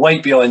not got the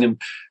weight behind them,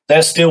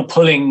 they're still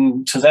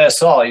pulling to their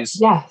size.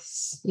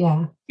 Yes,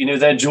 yeah.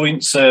 Their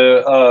joints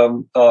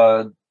are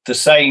the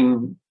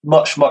same,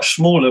 much, much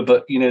smaller,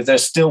 but, they're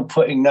still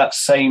putting that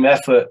same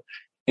effort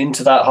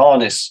into that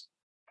harness.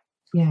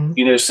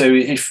 Yeah. So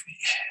if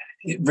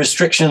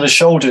restriction of the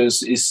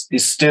shoulders is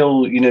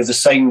still, the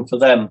same for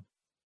them.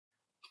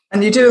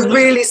 And you do a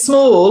really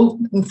small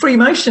free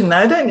motion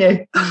now, don't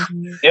you?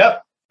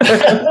 Yep.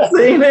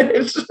 Seen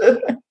it.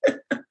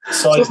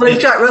 So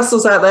Jack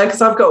Russells out there,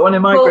 because I've got one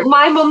in my group.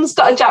 My mum's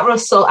got a Jack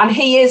Russell, and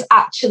he is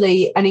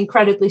actually an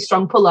incredibly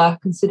strong puller,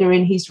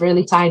 considering he's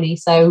really tiny.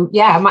 So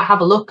I might have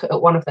a look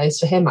at one of those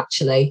for him,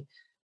 actually.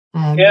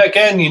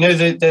 Again,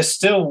 they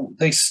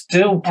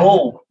still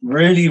pull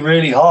really,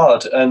 really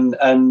hard, and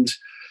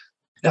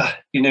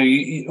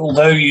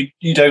although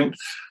you don't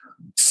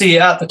see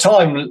it at the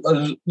time,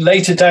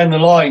 later down the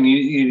line,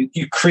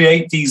 you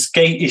create these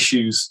gait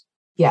issues.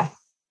 Yeah.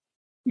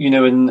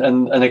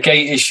 And a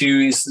gait issue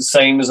is the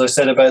same as I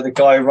said about the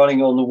guy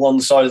running on the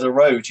one side of the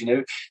road.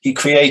 He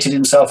created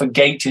himself a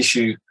gait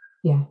issue,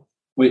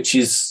 which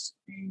is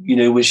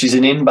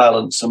an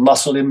imbalance, a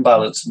muscle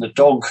imbalance, and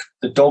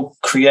the dog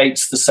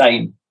creates the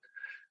same,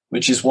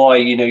 which is why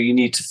you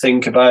need to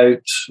think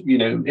about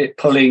it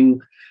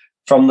pulling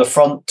from the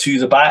front to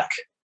the back,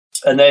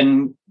 and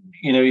then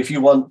if you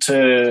want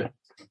to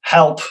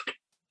help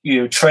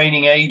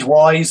training aid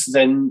wise,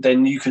 then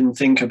you can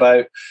think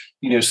about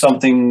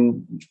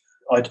something.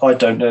 I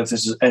don't know if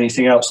there's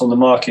anything else on the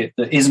market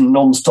that isn't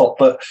non-stop,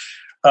 but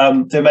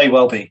there may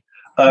well be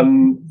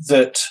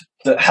that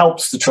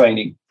helps the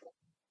training.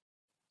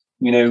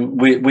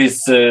 With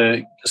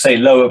the say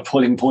lower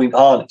pulling point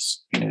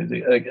harness.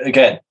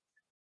 Again,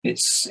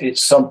 it's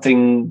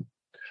something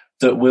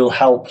that will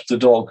help the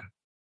dog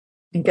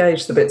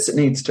engage the bits it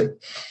needs to.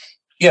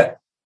 Yeah.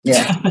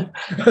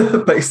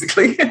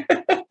 Basically.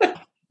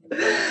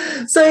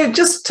 So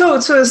just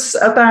talk to us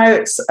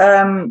about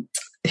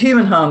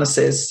human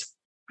harnesses.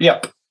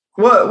 Yep.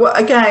 Well,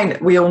 again,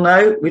 we all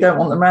know we don't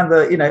want them around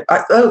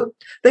the,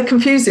 they're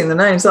confusing, the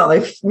names,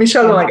 aren't they?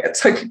 Michelle and I get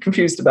totally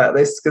confused about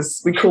this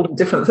because we call them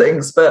different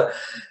things. But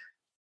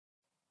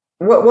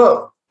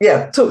talk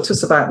to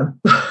us about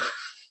them.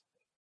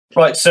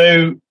 Right.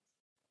 So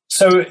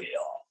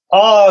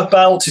our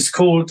belt is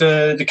called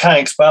the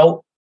Canix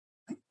belt.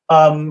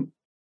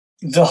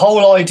 The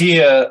whole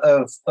idea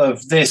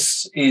of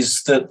this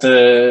is that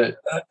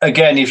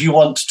again, if you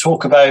want to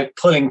talk about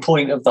pulling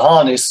point of the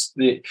harness,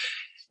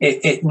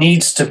 it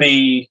needs to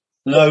be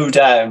low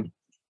down,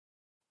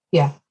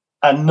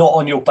 and not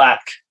on your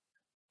back.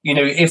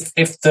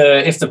 If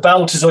the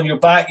belt is on your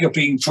back, you're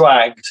being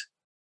dragged,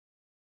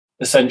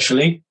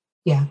 essentially.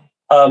 Yeah.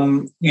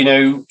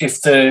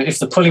 If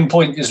the pulling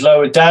point is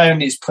lower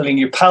down, it's pulling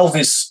your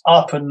pelvis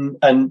up, and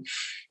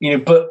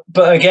but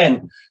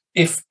again,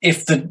 if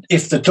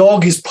the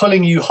dog is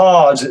pulling you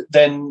hard,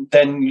 then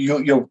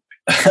you're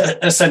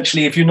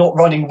essentially, if you're not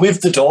running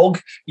with the dog,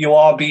 you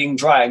are being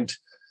dragged.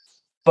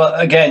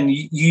 But again,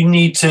 you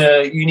need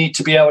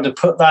to be able to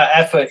put that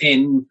effort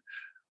in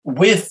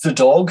with the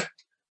dog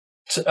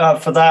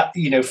for that,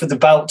 for the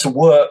belt to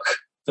work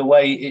the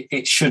way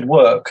it should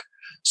work.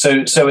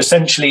 So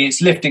essentially,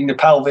 it's lifting the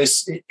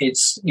pelvis.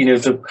 It's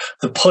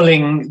the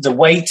pulling, the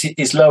weight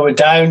is lower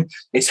down.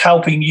 It's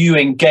helping you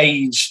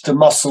engage the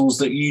muscles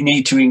that you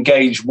need to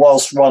engage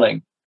whilst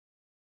running.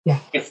 Yeah.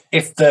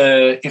 If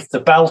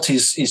the belt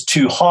is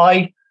too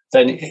high,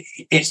 then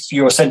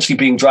you're essentially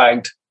being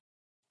dragged.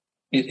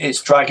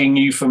 It's dragging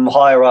you from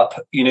higher up.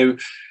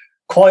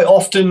 Quite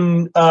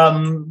often,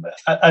 and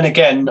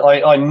again,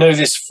 I know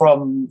this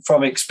from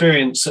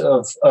experience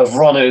of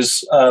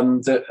runners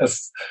that have.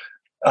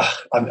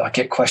 I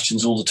get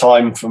questions all the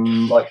time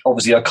from,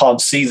 obviously I can't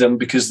see them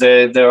because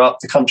they're up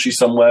the country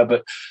somewhere,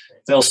 but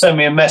they'll send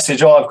me a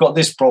message. I've got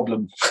this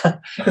problem.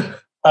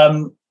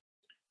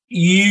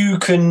 You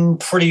can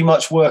pretty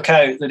much work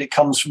out that it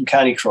comes from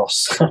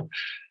Canicross.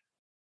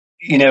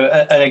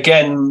 And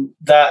again,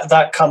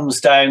 that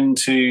comes down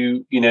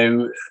to,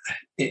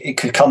 it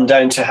could come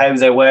down to how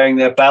they're wearing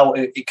their belt.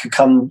 It could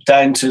come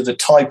down to the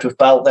type of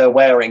belt they're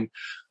wearing,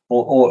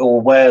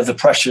 or where the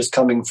pressure is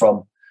coming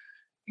from.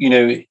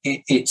 It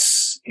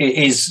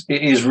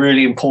is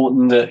really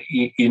important that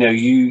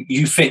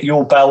you fit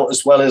your belt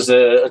as well as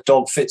a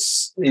dog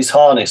fits his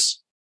harness,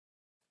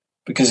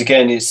 because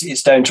again,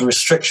 it's down to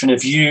restriction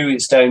of you.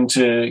 It's down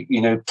to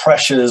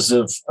pressures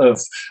of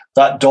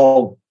that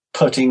dog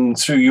putting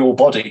through your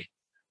body,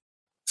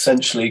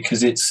 essentially,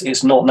 because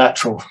it's not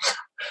natural.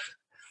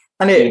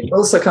 And it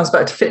also comes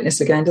back to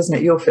fitness again, doesn't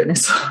it? Your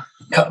fitness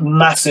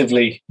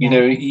massively.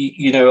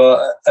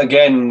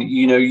 Again,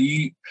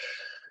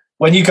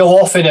 when you go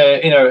off in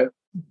a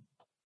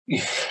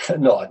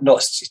not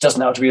it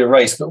doesn't have to be a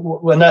race, but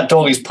when that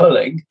dog is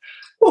pulling,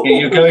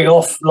 you're going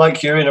off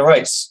like you're in a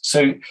race.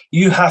 So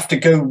you have to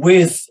go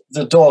with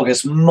the dog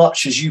as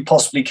much as you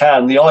possibly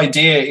can. The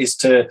idea is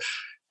to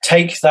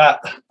take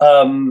that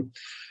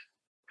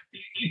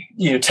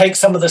take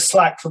some of the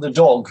slack for the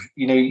dog.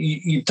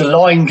 The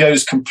line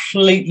goes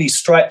completely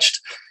stretched.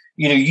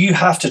 You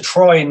have to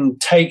try and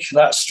take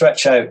that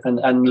stretch out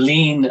and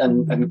lean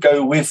and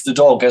go with the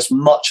dog as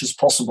much as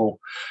possible.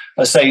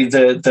 I say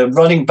the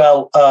running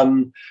belt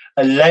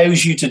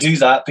allows you to do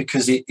that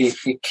because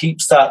it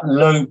keeps that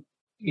low,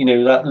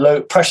 that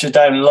low pressure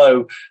down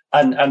low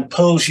and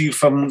pulls you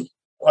from,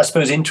 I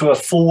suppose, into a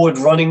forward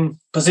running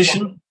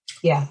position.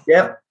 Yeah.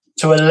 Yep.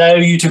 To allow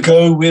you to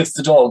go with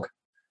the dog.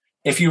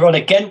 If you run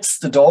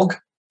against the dog,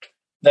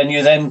 then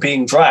you're then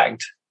being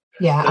dragged.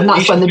 Yeah, and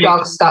that's when the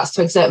dog starts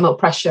to exert more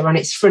pressure on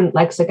its front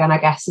legs again, I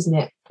guess, isn't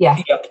it?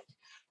 Yeah. Yep.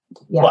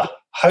 Yeah. Well,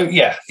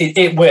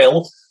 it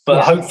will,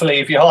 but hopefully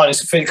if your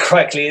harness is fit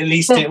correctly, at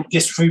least it will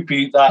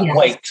distribute that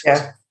weight.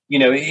 Yeah.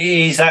 It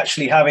is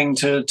actually having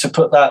to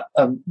put that,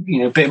 a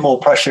bit more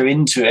pressure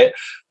into it,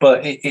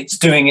 but it's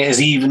doing it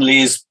as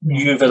evenly as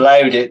you've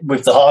allowed it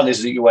with the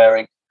harness that you're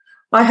wearing.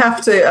 I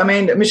have to. I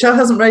mean, Michelle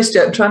hasn't raced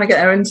yet. I'm trying to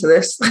get her into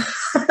this.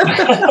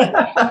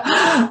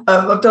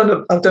 I've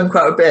done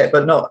quite a bit,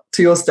 but not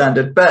to your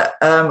standard. But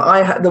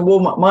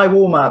my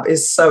warm up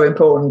is so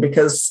important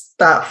because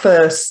that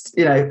first,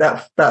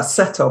 that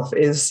set off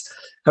is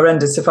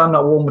horrendous if I'm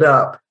not warmed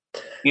up.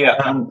 Yeah,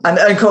 and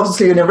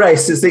obviously in a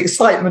race is the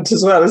excitement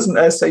as well, isn't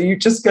there? So you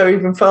just go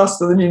even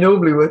faster than you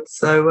normally would.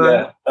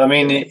 So I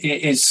mean,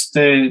 it's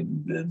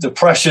the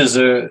pressures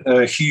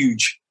are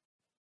huge.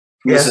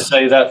 As I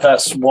say,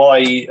 that's why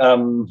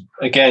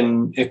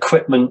again,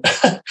 equipment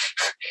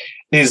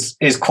is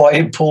quite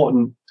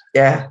important.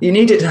 Yeah, you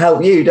need it to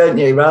help you, don't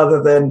you,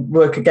 rather than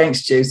work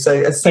against you.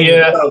 So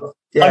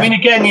I mean,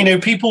 again,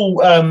 people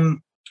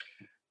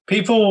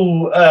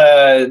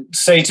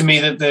say to me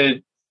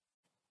that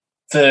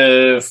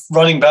the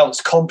running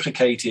belt's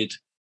complicated.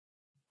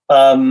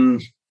 You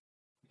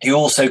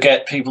also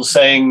get people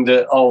saying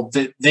that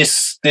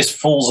this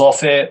falls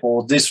off it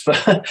or this.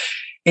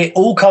 It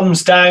all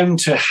comes down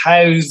to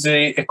how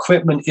the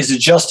equipment is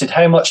adjusted,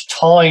 how much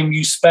time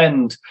you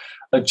spend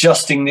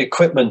adjusting the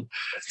equipment.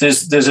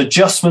 There's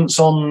adjustments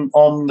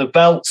on the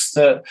belts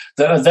that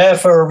are there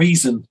for a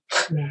reason.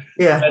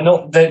 Yeah.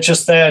 They're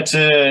just there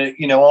to,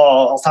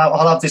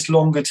 I'll have this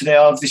longer today,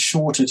 I'll have this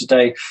shorter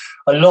today.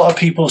 A lot of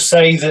people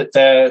say that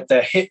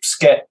their hips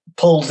get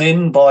pulled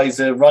in by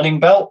the running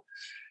belt.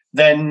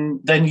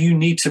 Then you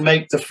need to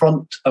make the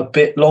front a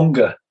bit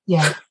longer.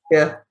 Yeah.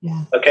 Yeah.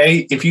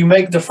 Okay. If you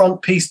make the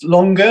front piece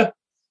longer,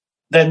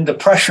 then the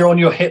pressure on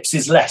your hips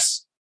is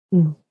less.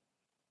 Mm.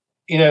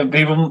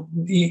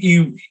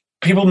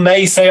 People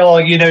may say,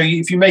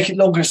 if you make it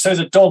longer so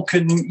the dog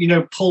can,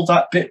 pull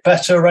that bit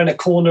better around a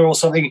corner or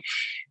something.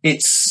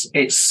 It's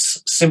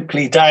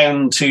simply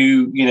down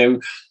to,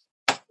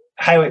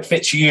 how it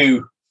fits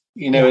you,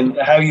 and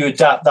how you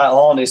adapt that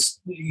harness,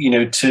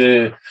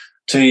 to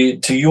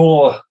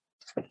your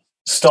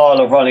style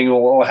of running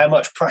or how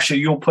much pressure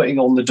you're putting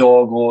on the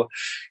dog, or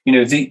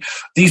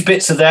these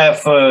bits are there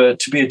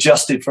to be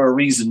adjusted for a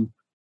reason.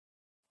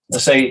 I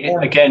say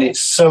again,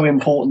 it's so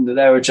important that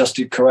they're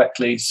adjusted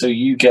correctly so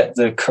you get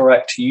the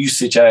correct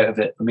usage out of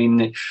it. I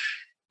mean,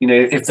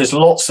 if there's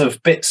lots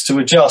of bits to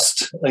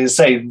adjust, like I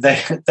say,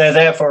 they're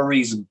there for a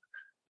reason.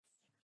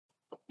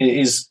 It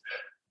is.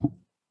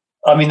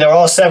 I mean, there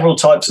are several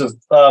types of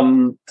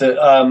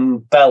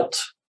the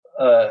belt.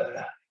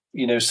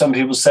 Some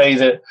people say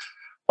that,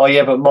 oh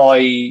yeah, but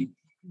my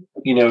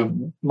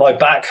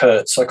back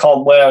hurts. I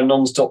can't wear a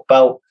non-stop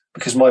belt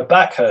because my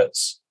back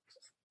hurts.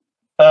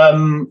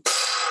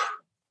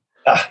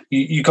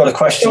 You got to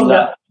question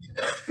that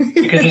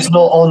because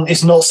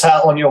it's not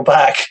sat on your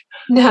back.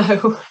 No,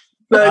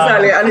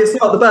 exactly, and it's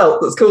not the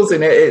belt that's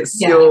causing it. It's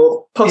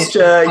your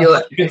posture.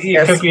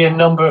 It could be a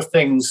number of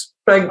things,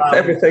 strength,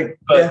 everything.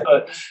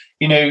 But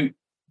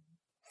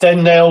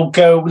then they'll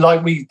go,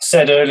 like we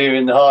said earlier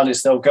in the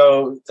harness, they'll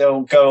go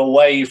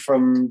away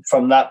from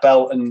that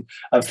belt and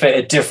fit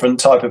a different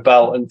type of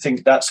belt and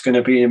think that's going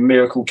to be a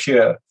miracle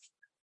cure.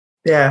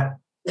 Yeah.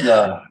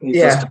 No.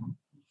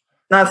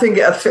 And I think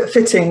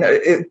fitting,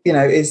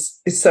 is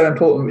so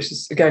important, which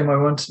is again why I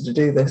wanted to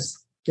do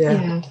this.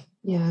 Yeah.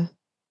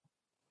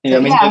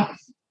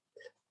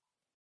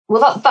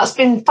 Well, that's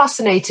been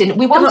fascinating.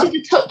 We wanted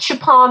to touch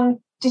upon.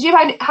 Did you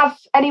have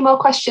any more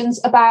questions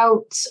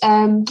about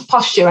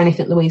posture or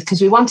anything, Louise?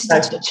 Because we wanted to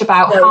touch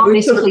about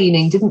harness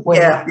cleaning, didn't we?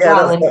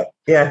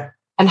 Yeah.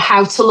 And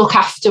how to look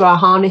after our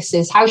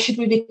harnesses. How should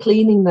we be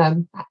cleaning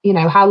them?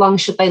 How long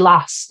should they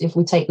last if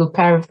we take good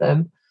care of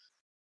them?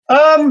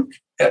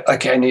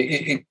 Again,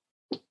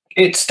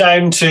 it's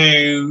down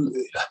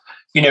to,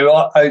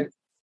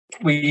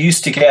 we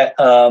used to get,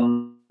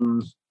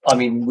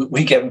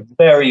 we get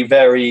very,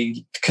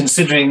 very,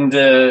 considering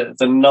the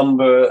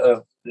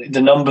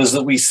numbers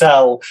that we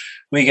sell,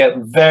 we get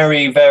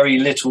very, very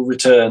little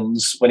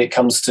returns when it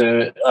comes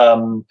to,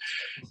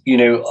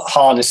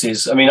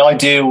 harnesses. I mean, I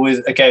deal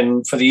with,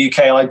 again, for the UK,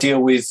 I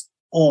deal with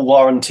all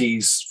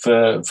warranties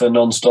for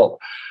non-stop.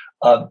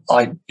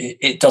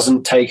 It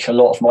doesn't take a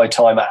lot of my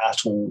time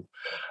at all.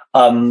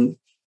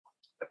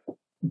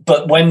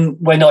 but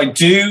when I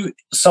do,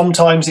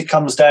 sometimes it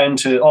comes down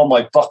to, oh,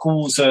 my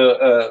buckles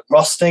are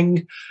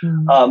rusting.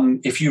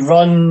 If you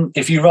run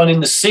in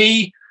the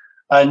sea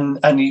and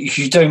if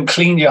you don't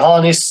clean your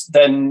harness,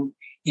 then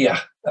yeah,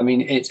 I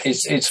mean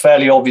it's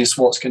fairly obvious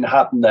what's going to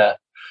happen there.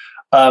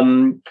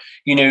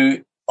 You know,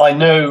 I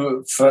know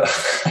it's going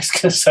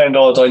to sound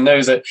odd. I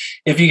know that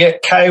if you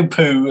get cow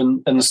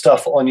poo and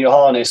stuff on your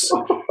harness.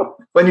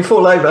 When you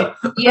fall over.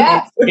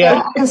 Yeah.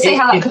 I can see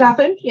how that could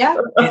happen. Yeah.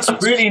 It's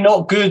really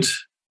not good,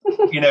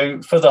 you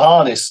know, for the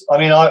harness. I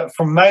mean,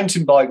 from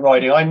mountain bike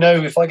riding, I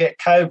know if I get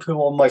cow poo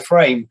on my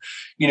frame,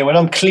 you know, when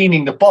I'm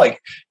cleaning the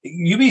bike,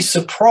 you'd be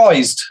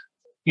surprised,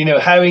 you know,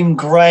 how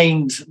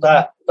ingrained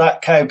that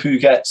cow poo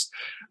gets.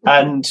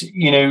 And,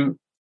 you know,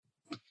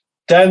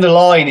 down the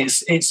line,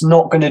 it's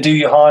not going to do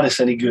your harness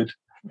any good.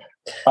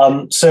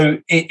 So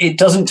it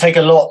doesn't take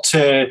a lot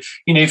to,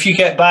 you know, if you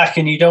get back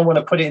and you don't want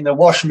to put it in the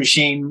washing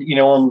machine, you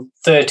know, on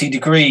 30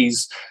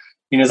 degrees,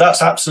 you know,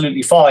 that's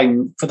absolutely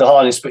fine for the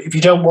harness. But if you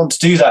don't want to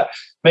do that,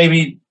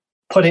 maybe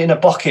put it in a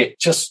bucket,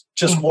 just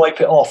wipe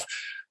it off.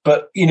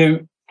 But, you know,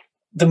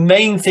 the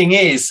main thing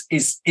is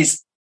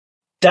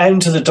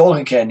down to the dog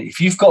again. If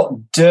you've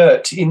got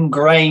dirt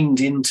ingrained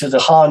into the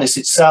harness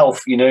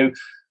itself, you know,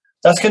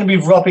 that's going to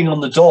be rubbing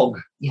on the dog.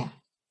 Yeah.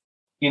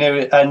 You know,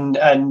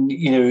 and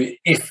you know,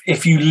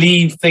 if you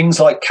leave things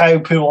like cow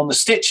poo on the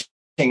stitching,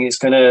 it's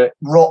going to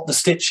rot the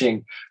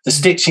stitching. The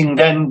stitching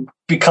then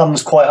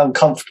becomes quite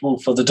uncomfortable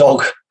for the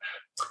dog.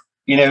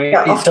 You know,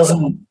 it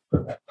doesn't.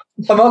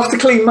 I'm off to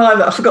clean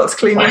mine. I forgot to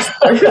clean this.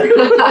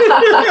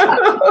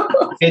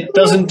 It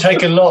doesn't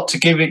take a lot to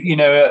give it, you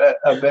know,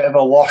 a bit of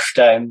a wash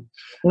down.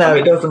 No,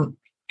 it doesn't.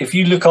 If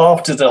you look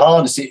after the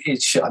harness,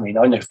 I mean,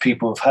 I know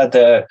people have had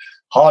their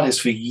harness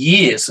for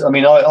years. I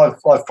mean,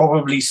 I've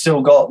probably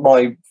still got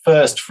my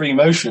first free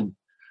motion.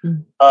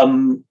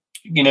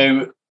 You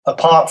know,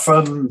 apart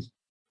from,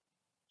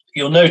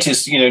 you'll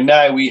notice, you know,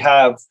 now we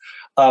have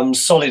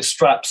solid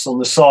straps on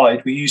the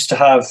side. We used to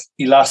have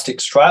elastic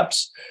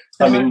straps,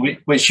 I mean,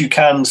 which you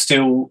can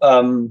still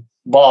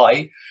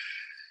buy.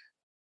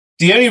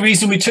 The only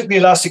reason we took the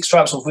elastic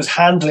straps off was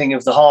handling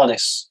of the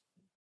harness.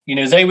 You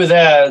know, they were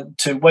there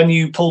to, when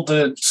you pulled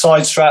the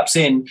side straps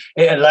in,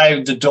 it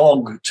allowed the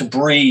dog to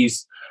breathe.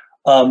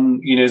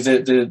 You know,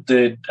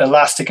 the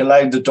elastic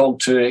allowed the dog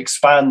to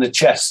expand the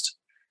chest.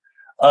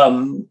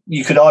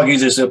 You could argue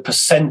there's a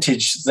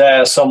percentage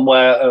there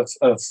somewhere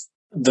of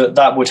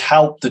that would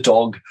help the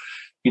dog,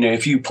 you know,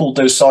 if you pulled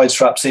those side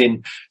straps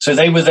in. So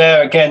they were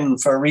there again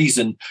for a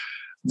reason.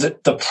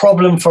 The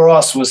problem for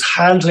us was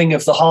handling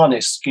of the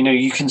harness. You know,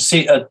 you can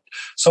see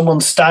someone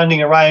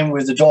standing around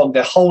with the dog.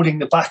 They're holding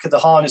the back of the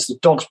harness. The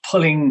dog's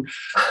pulling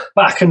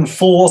back and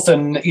forth,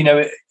 and you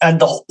know,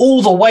 and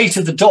all the weight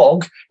of the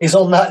dog is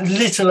on that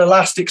little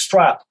elastic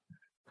strap.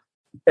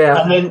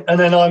 Yeah. And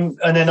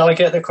then I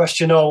get the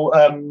question, oh,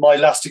 my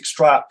elastic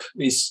strap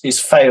is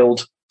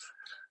failed.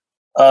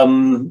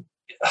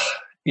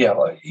 Yeah,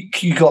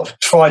 you got to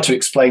try to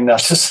explain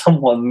that to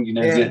someone. You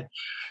know, that,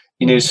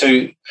 you know,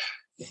 so.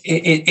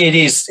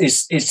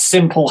 It's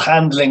simple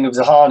handling of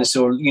the harness,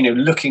 or you know,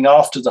 looking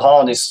after the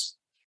harness.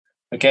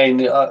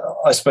 Again,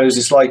 I suppose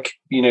it's like,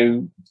 you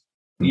know,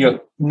 you're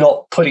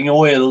not putting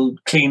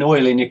clean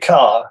oil in your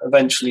car.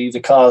 Eventually, the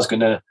car's going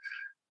to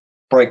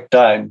break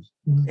down.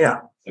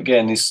 Yeah.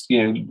 Again, it's,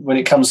 you know, when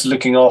it comes to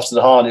looking after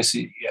the harness,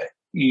 if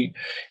you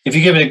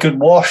give it a good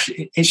wash,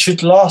 it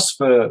should last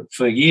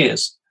for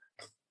years.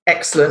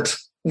 Excellent.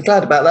 I'm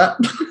glad about that.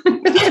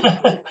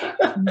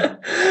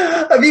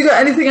 Have you got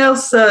anything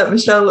else,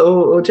 Michelle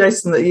or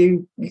Jason, that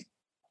you?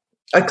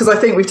 Because I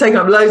think we've taken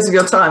up loads of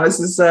your time. This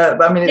is, I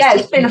mean,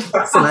 it's been a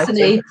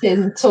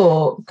fascinating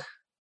talk.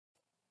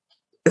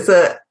 It's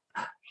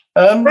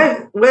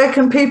where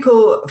can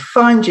people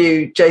find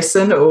you,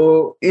 Jason,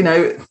 or you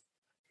know,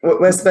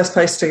 where's the best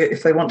place to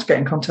if they want to get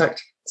in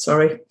contact?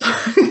 Sorry,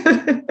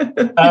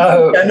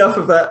 enough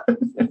of that.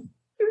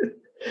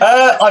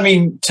 I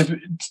mean, to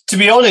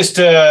be honest,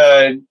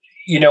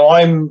 you know,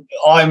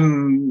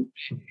 I'm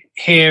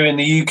here in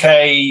the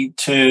UK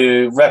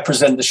to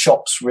represent the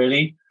shops,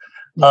 really.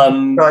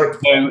 Right.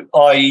 So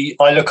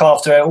I look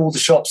after all the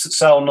shops that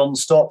sell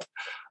non-stop.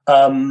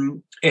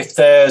 If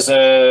there's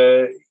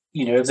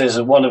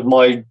one of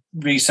my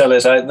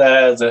resellers out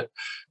there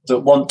that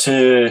want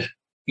to,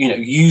 you know,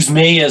 use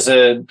me as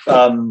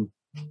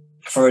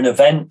for an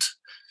event,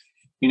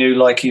 you know,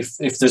 like if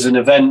there's an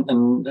event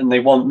and they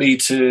want me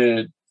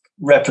to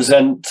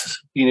represent,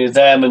 you know,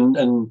 them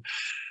and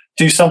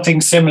do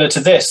something similar to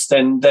this,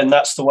 then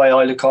that's the way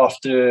I look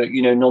after,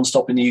 you know,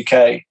 non-stop in the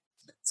UK.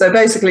 So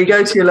basically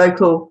go to your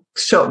local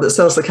shop that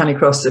sells the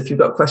Canicross if you've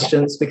got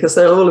questions, because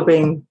they'll all have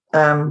been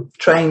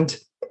trained,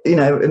 you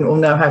know, and will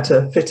know how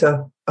to fit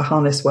a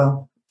harness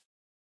well.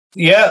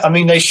 Yeah, I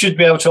mean, they should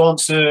be able to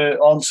answer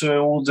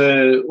all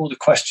the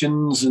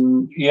questions,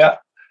 and yeah,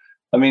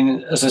 I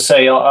mean, as I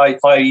say, I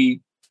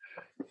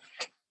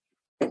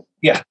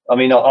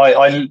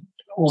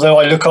although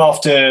I look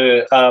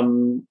after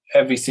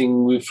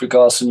everything with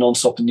regards to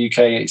non-stop in the UK,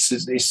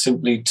 it's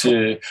simply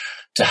to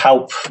to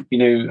help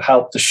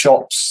the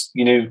shops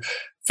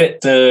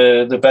fit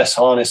the best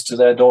harness to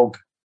their dog.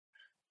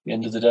 At the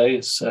end of the day,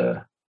 it's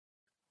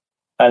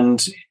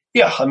and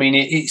yeah, I mean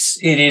it's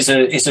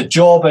a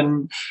job,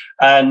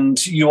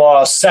 and you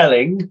are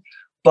selling,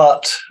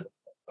 but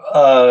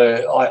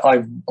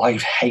I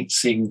hate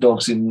seeing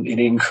dogs in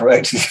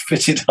incorrectly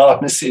fitted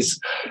harnesses.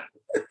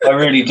 I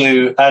really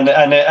do, and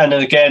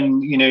again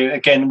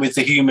with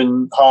the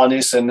human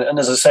harness, and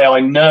as I say,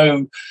 I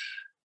know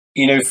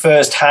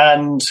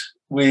firsthand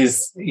with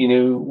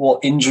what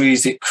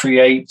injuries it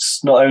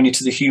creates, not only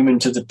to the human,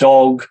 to the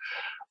dog.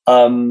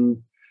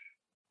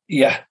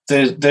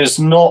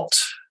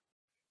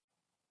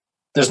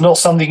 There's not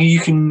something you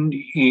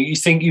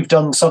think you've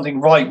done something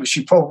right, which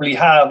you probably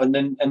have, and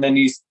then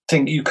you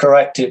think you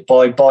correct it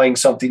by buying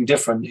something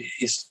different.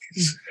 There's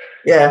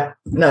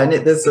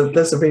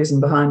a reason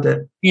behind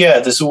it. Yeah,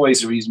 there's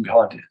always a reason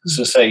behind it.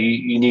 So say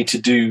you need to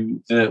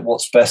do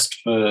what's best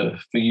for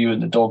you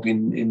and the dog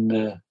in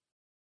the.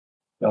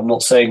 I'm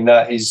not saying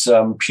that is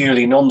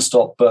purely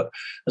non-stop, but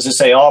as I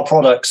say, our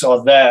products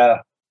are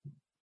there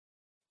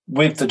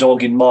with the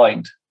dog in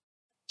mind,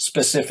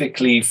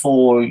 specifically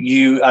for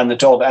you and the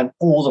dog, and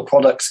all the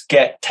products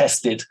get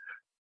tested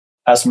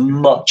as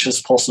much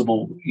as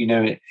possible.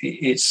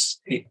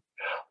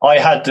 I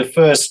had the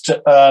first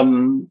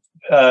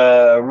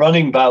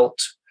running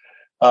belt,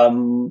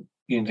 the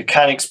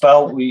Canix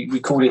belt. We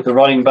called it the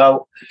running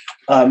belt.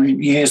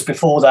 Years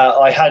before that,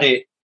 I had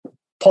it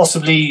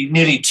possibly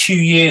nearly 2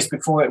 years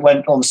before it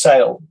went on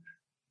sale,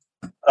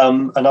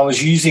 and I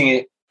was using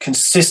it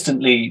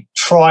consistently,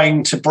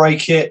 trying to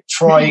break it,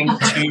 trying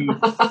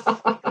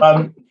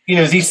to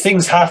these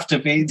things have to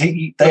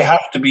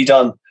be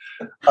done.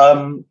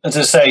 As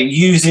I say,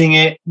 using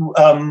it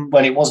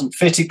when it wasn't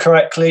fitted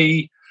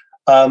correctly,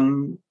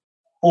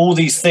 all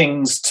these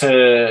things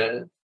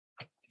to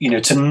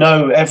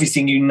know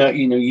everything you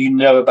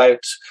know about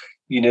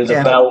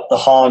the belt, the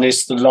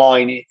harness, the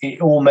line.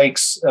 It all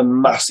makes a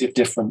massive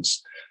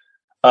difference.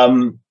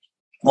 One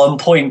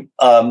point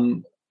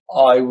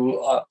I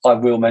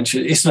will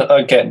mention, it's not,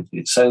 again,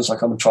 it sounds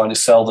like I'm trying to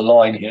sell the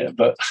line here,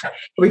 but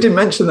we didn't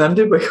mention them,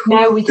 did we?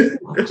 No, we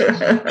didn't.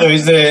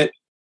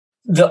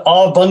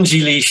 Our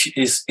bungee leash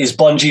is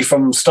bungee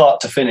from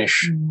start to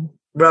finish.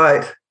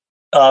 Right.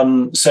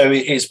 So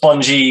it's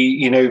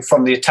bungee,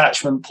 from the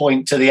attachment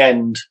point to the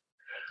end.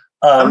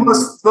 And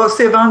what's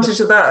the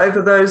advantage of that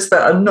over those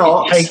that are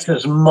not? It takes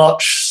as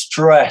much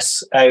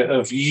stress out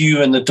of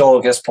you and the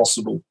dog as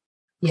possible.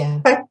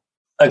 Yeah. Okay.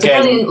 It's a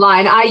brilliant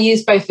line. I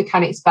use both the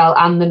Canix belt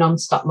and the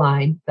non-stop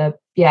line.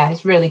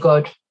 It's really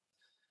good.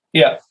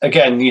 Yeah,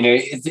 again,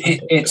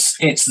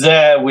 it's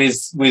there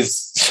with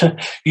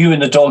you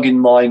and the dog in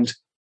mind.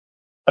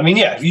 I mean,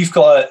 yeah, if you've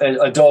got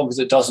a dog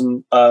that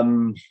doesn't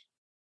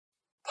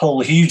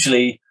pull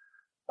hugely,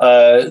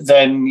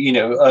 then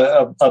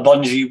a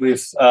bungee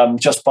with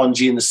just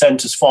bungee in the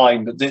centre is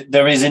fine. But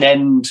there is an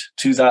end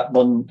to that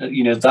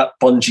that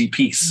bungee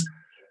piece.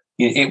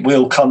 It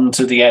will come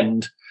to the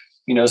end.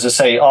 As I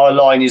say, our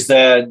line is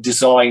there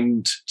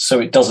designed so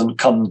it doesn't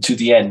come to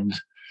the end.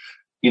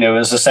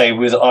 As I say,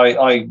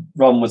 I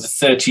run with a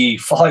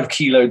 35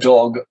 kilo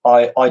dog.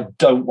 I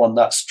don't want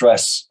that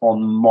stress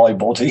on my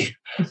body.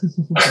 And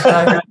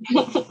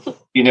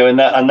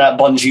that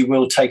bungee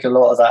will take a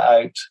lot of that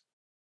out.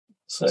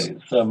 So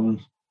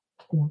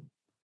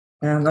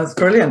that's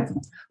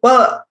brilliant.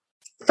 Well,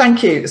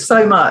 thank you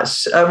so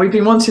much. We've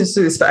been wanting to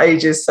do this for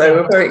ages, so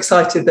we're very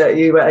excited that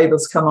you were able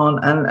to come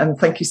on, and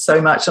thank you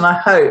so much. And I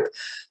hope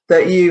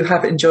that you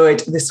have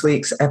enjoyed this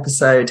week's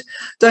episode.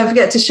 Don't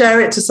forget to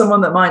share it to someone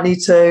that might need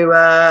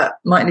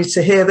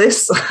to hear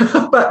this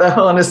about their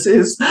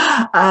harnesses.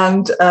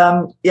 And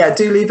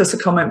do leave us a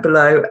comment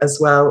below as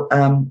well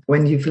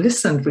when you've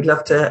listened. We'd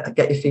love to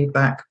get your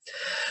feedback.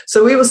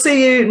 So we will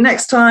see you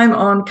next time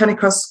on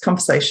Canicross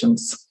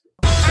Conversations.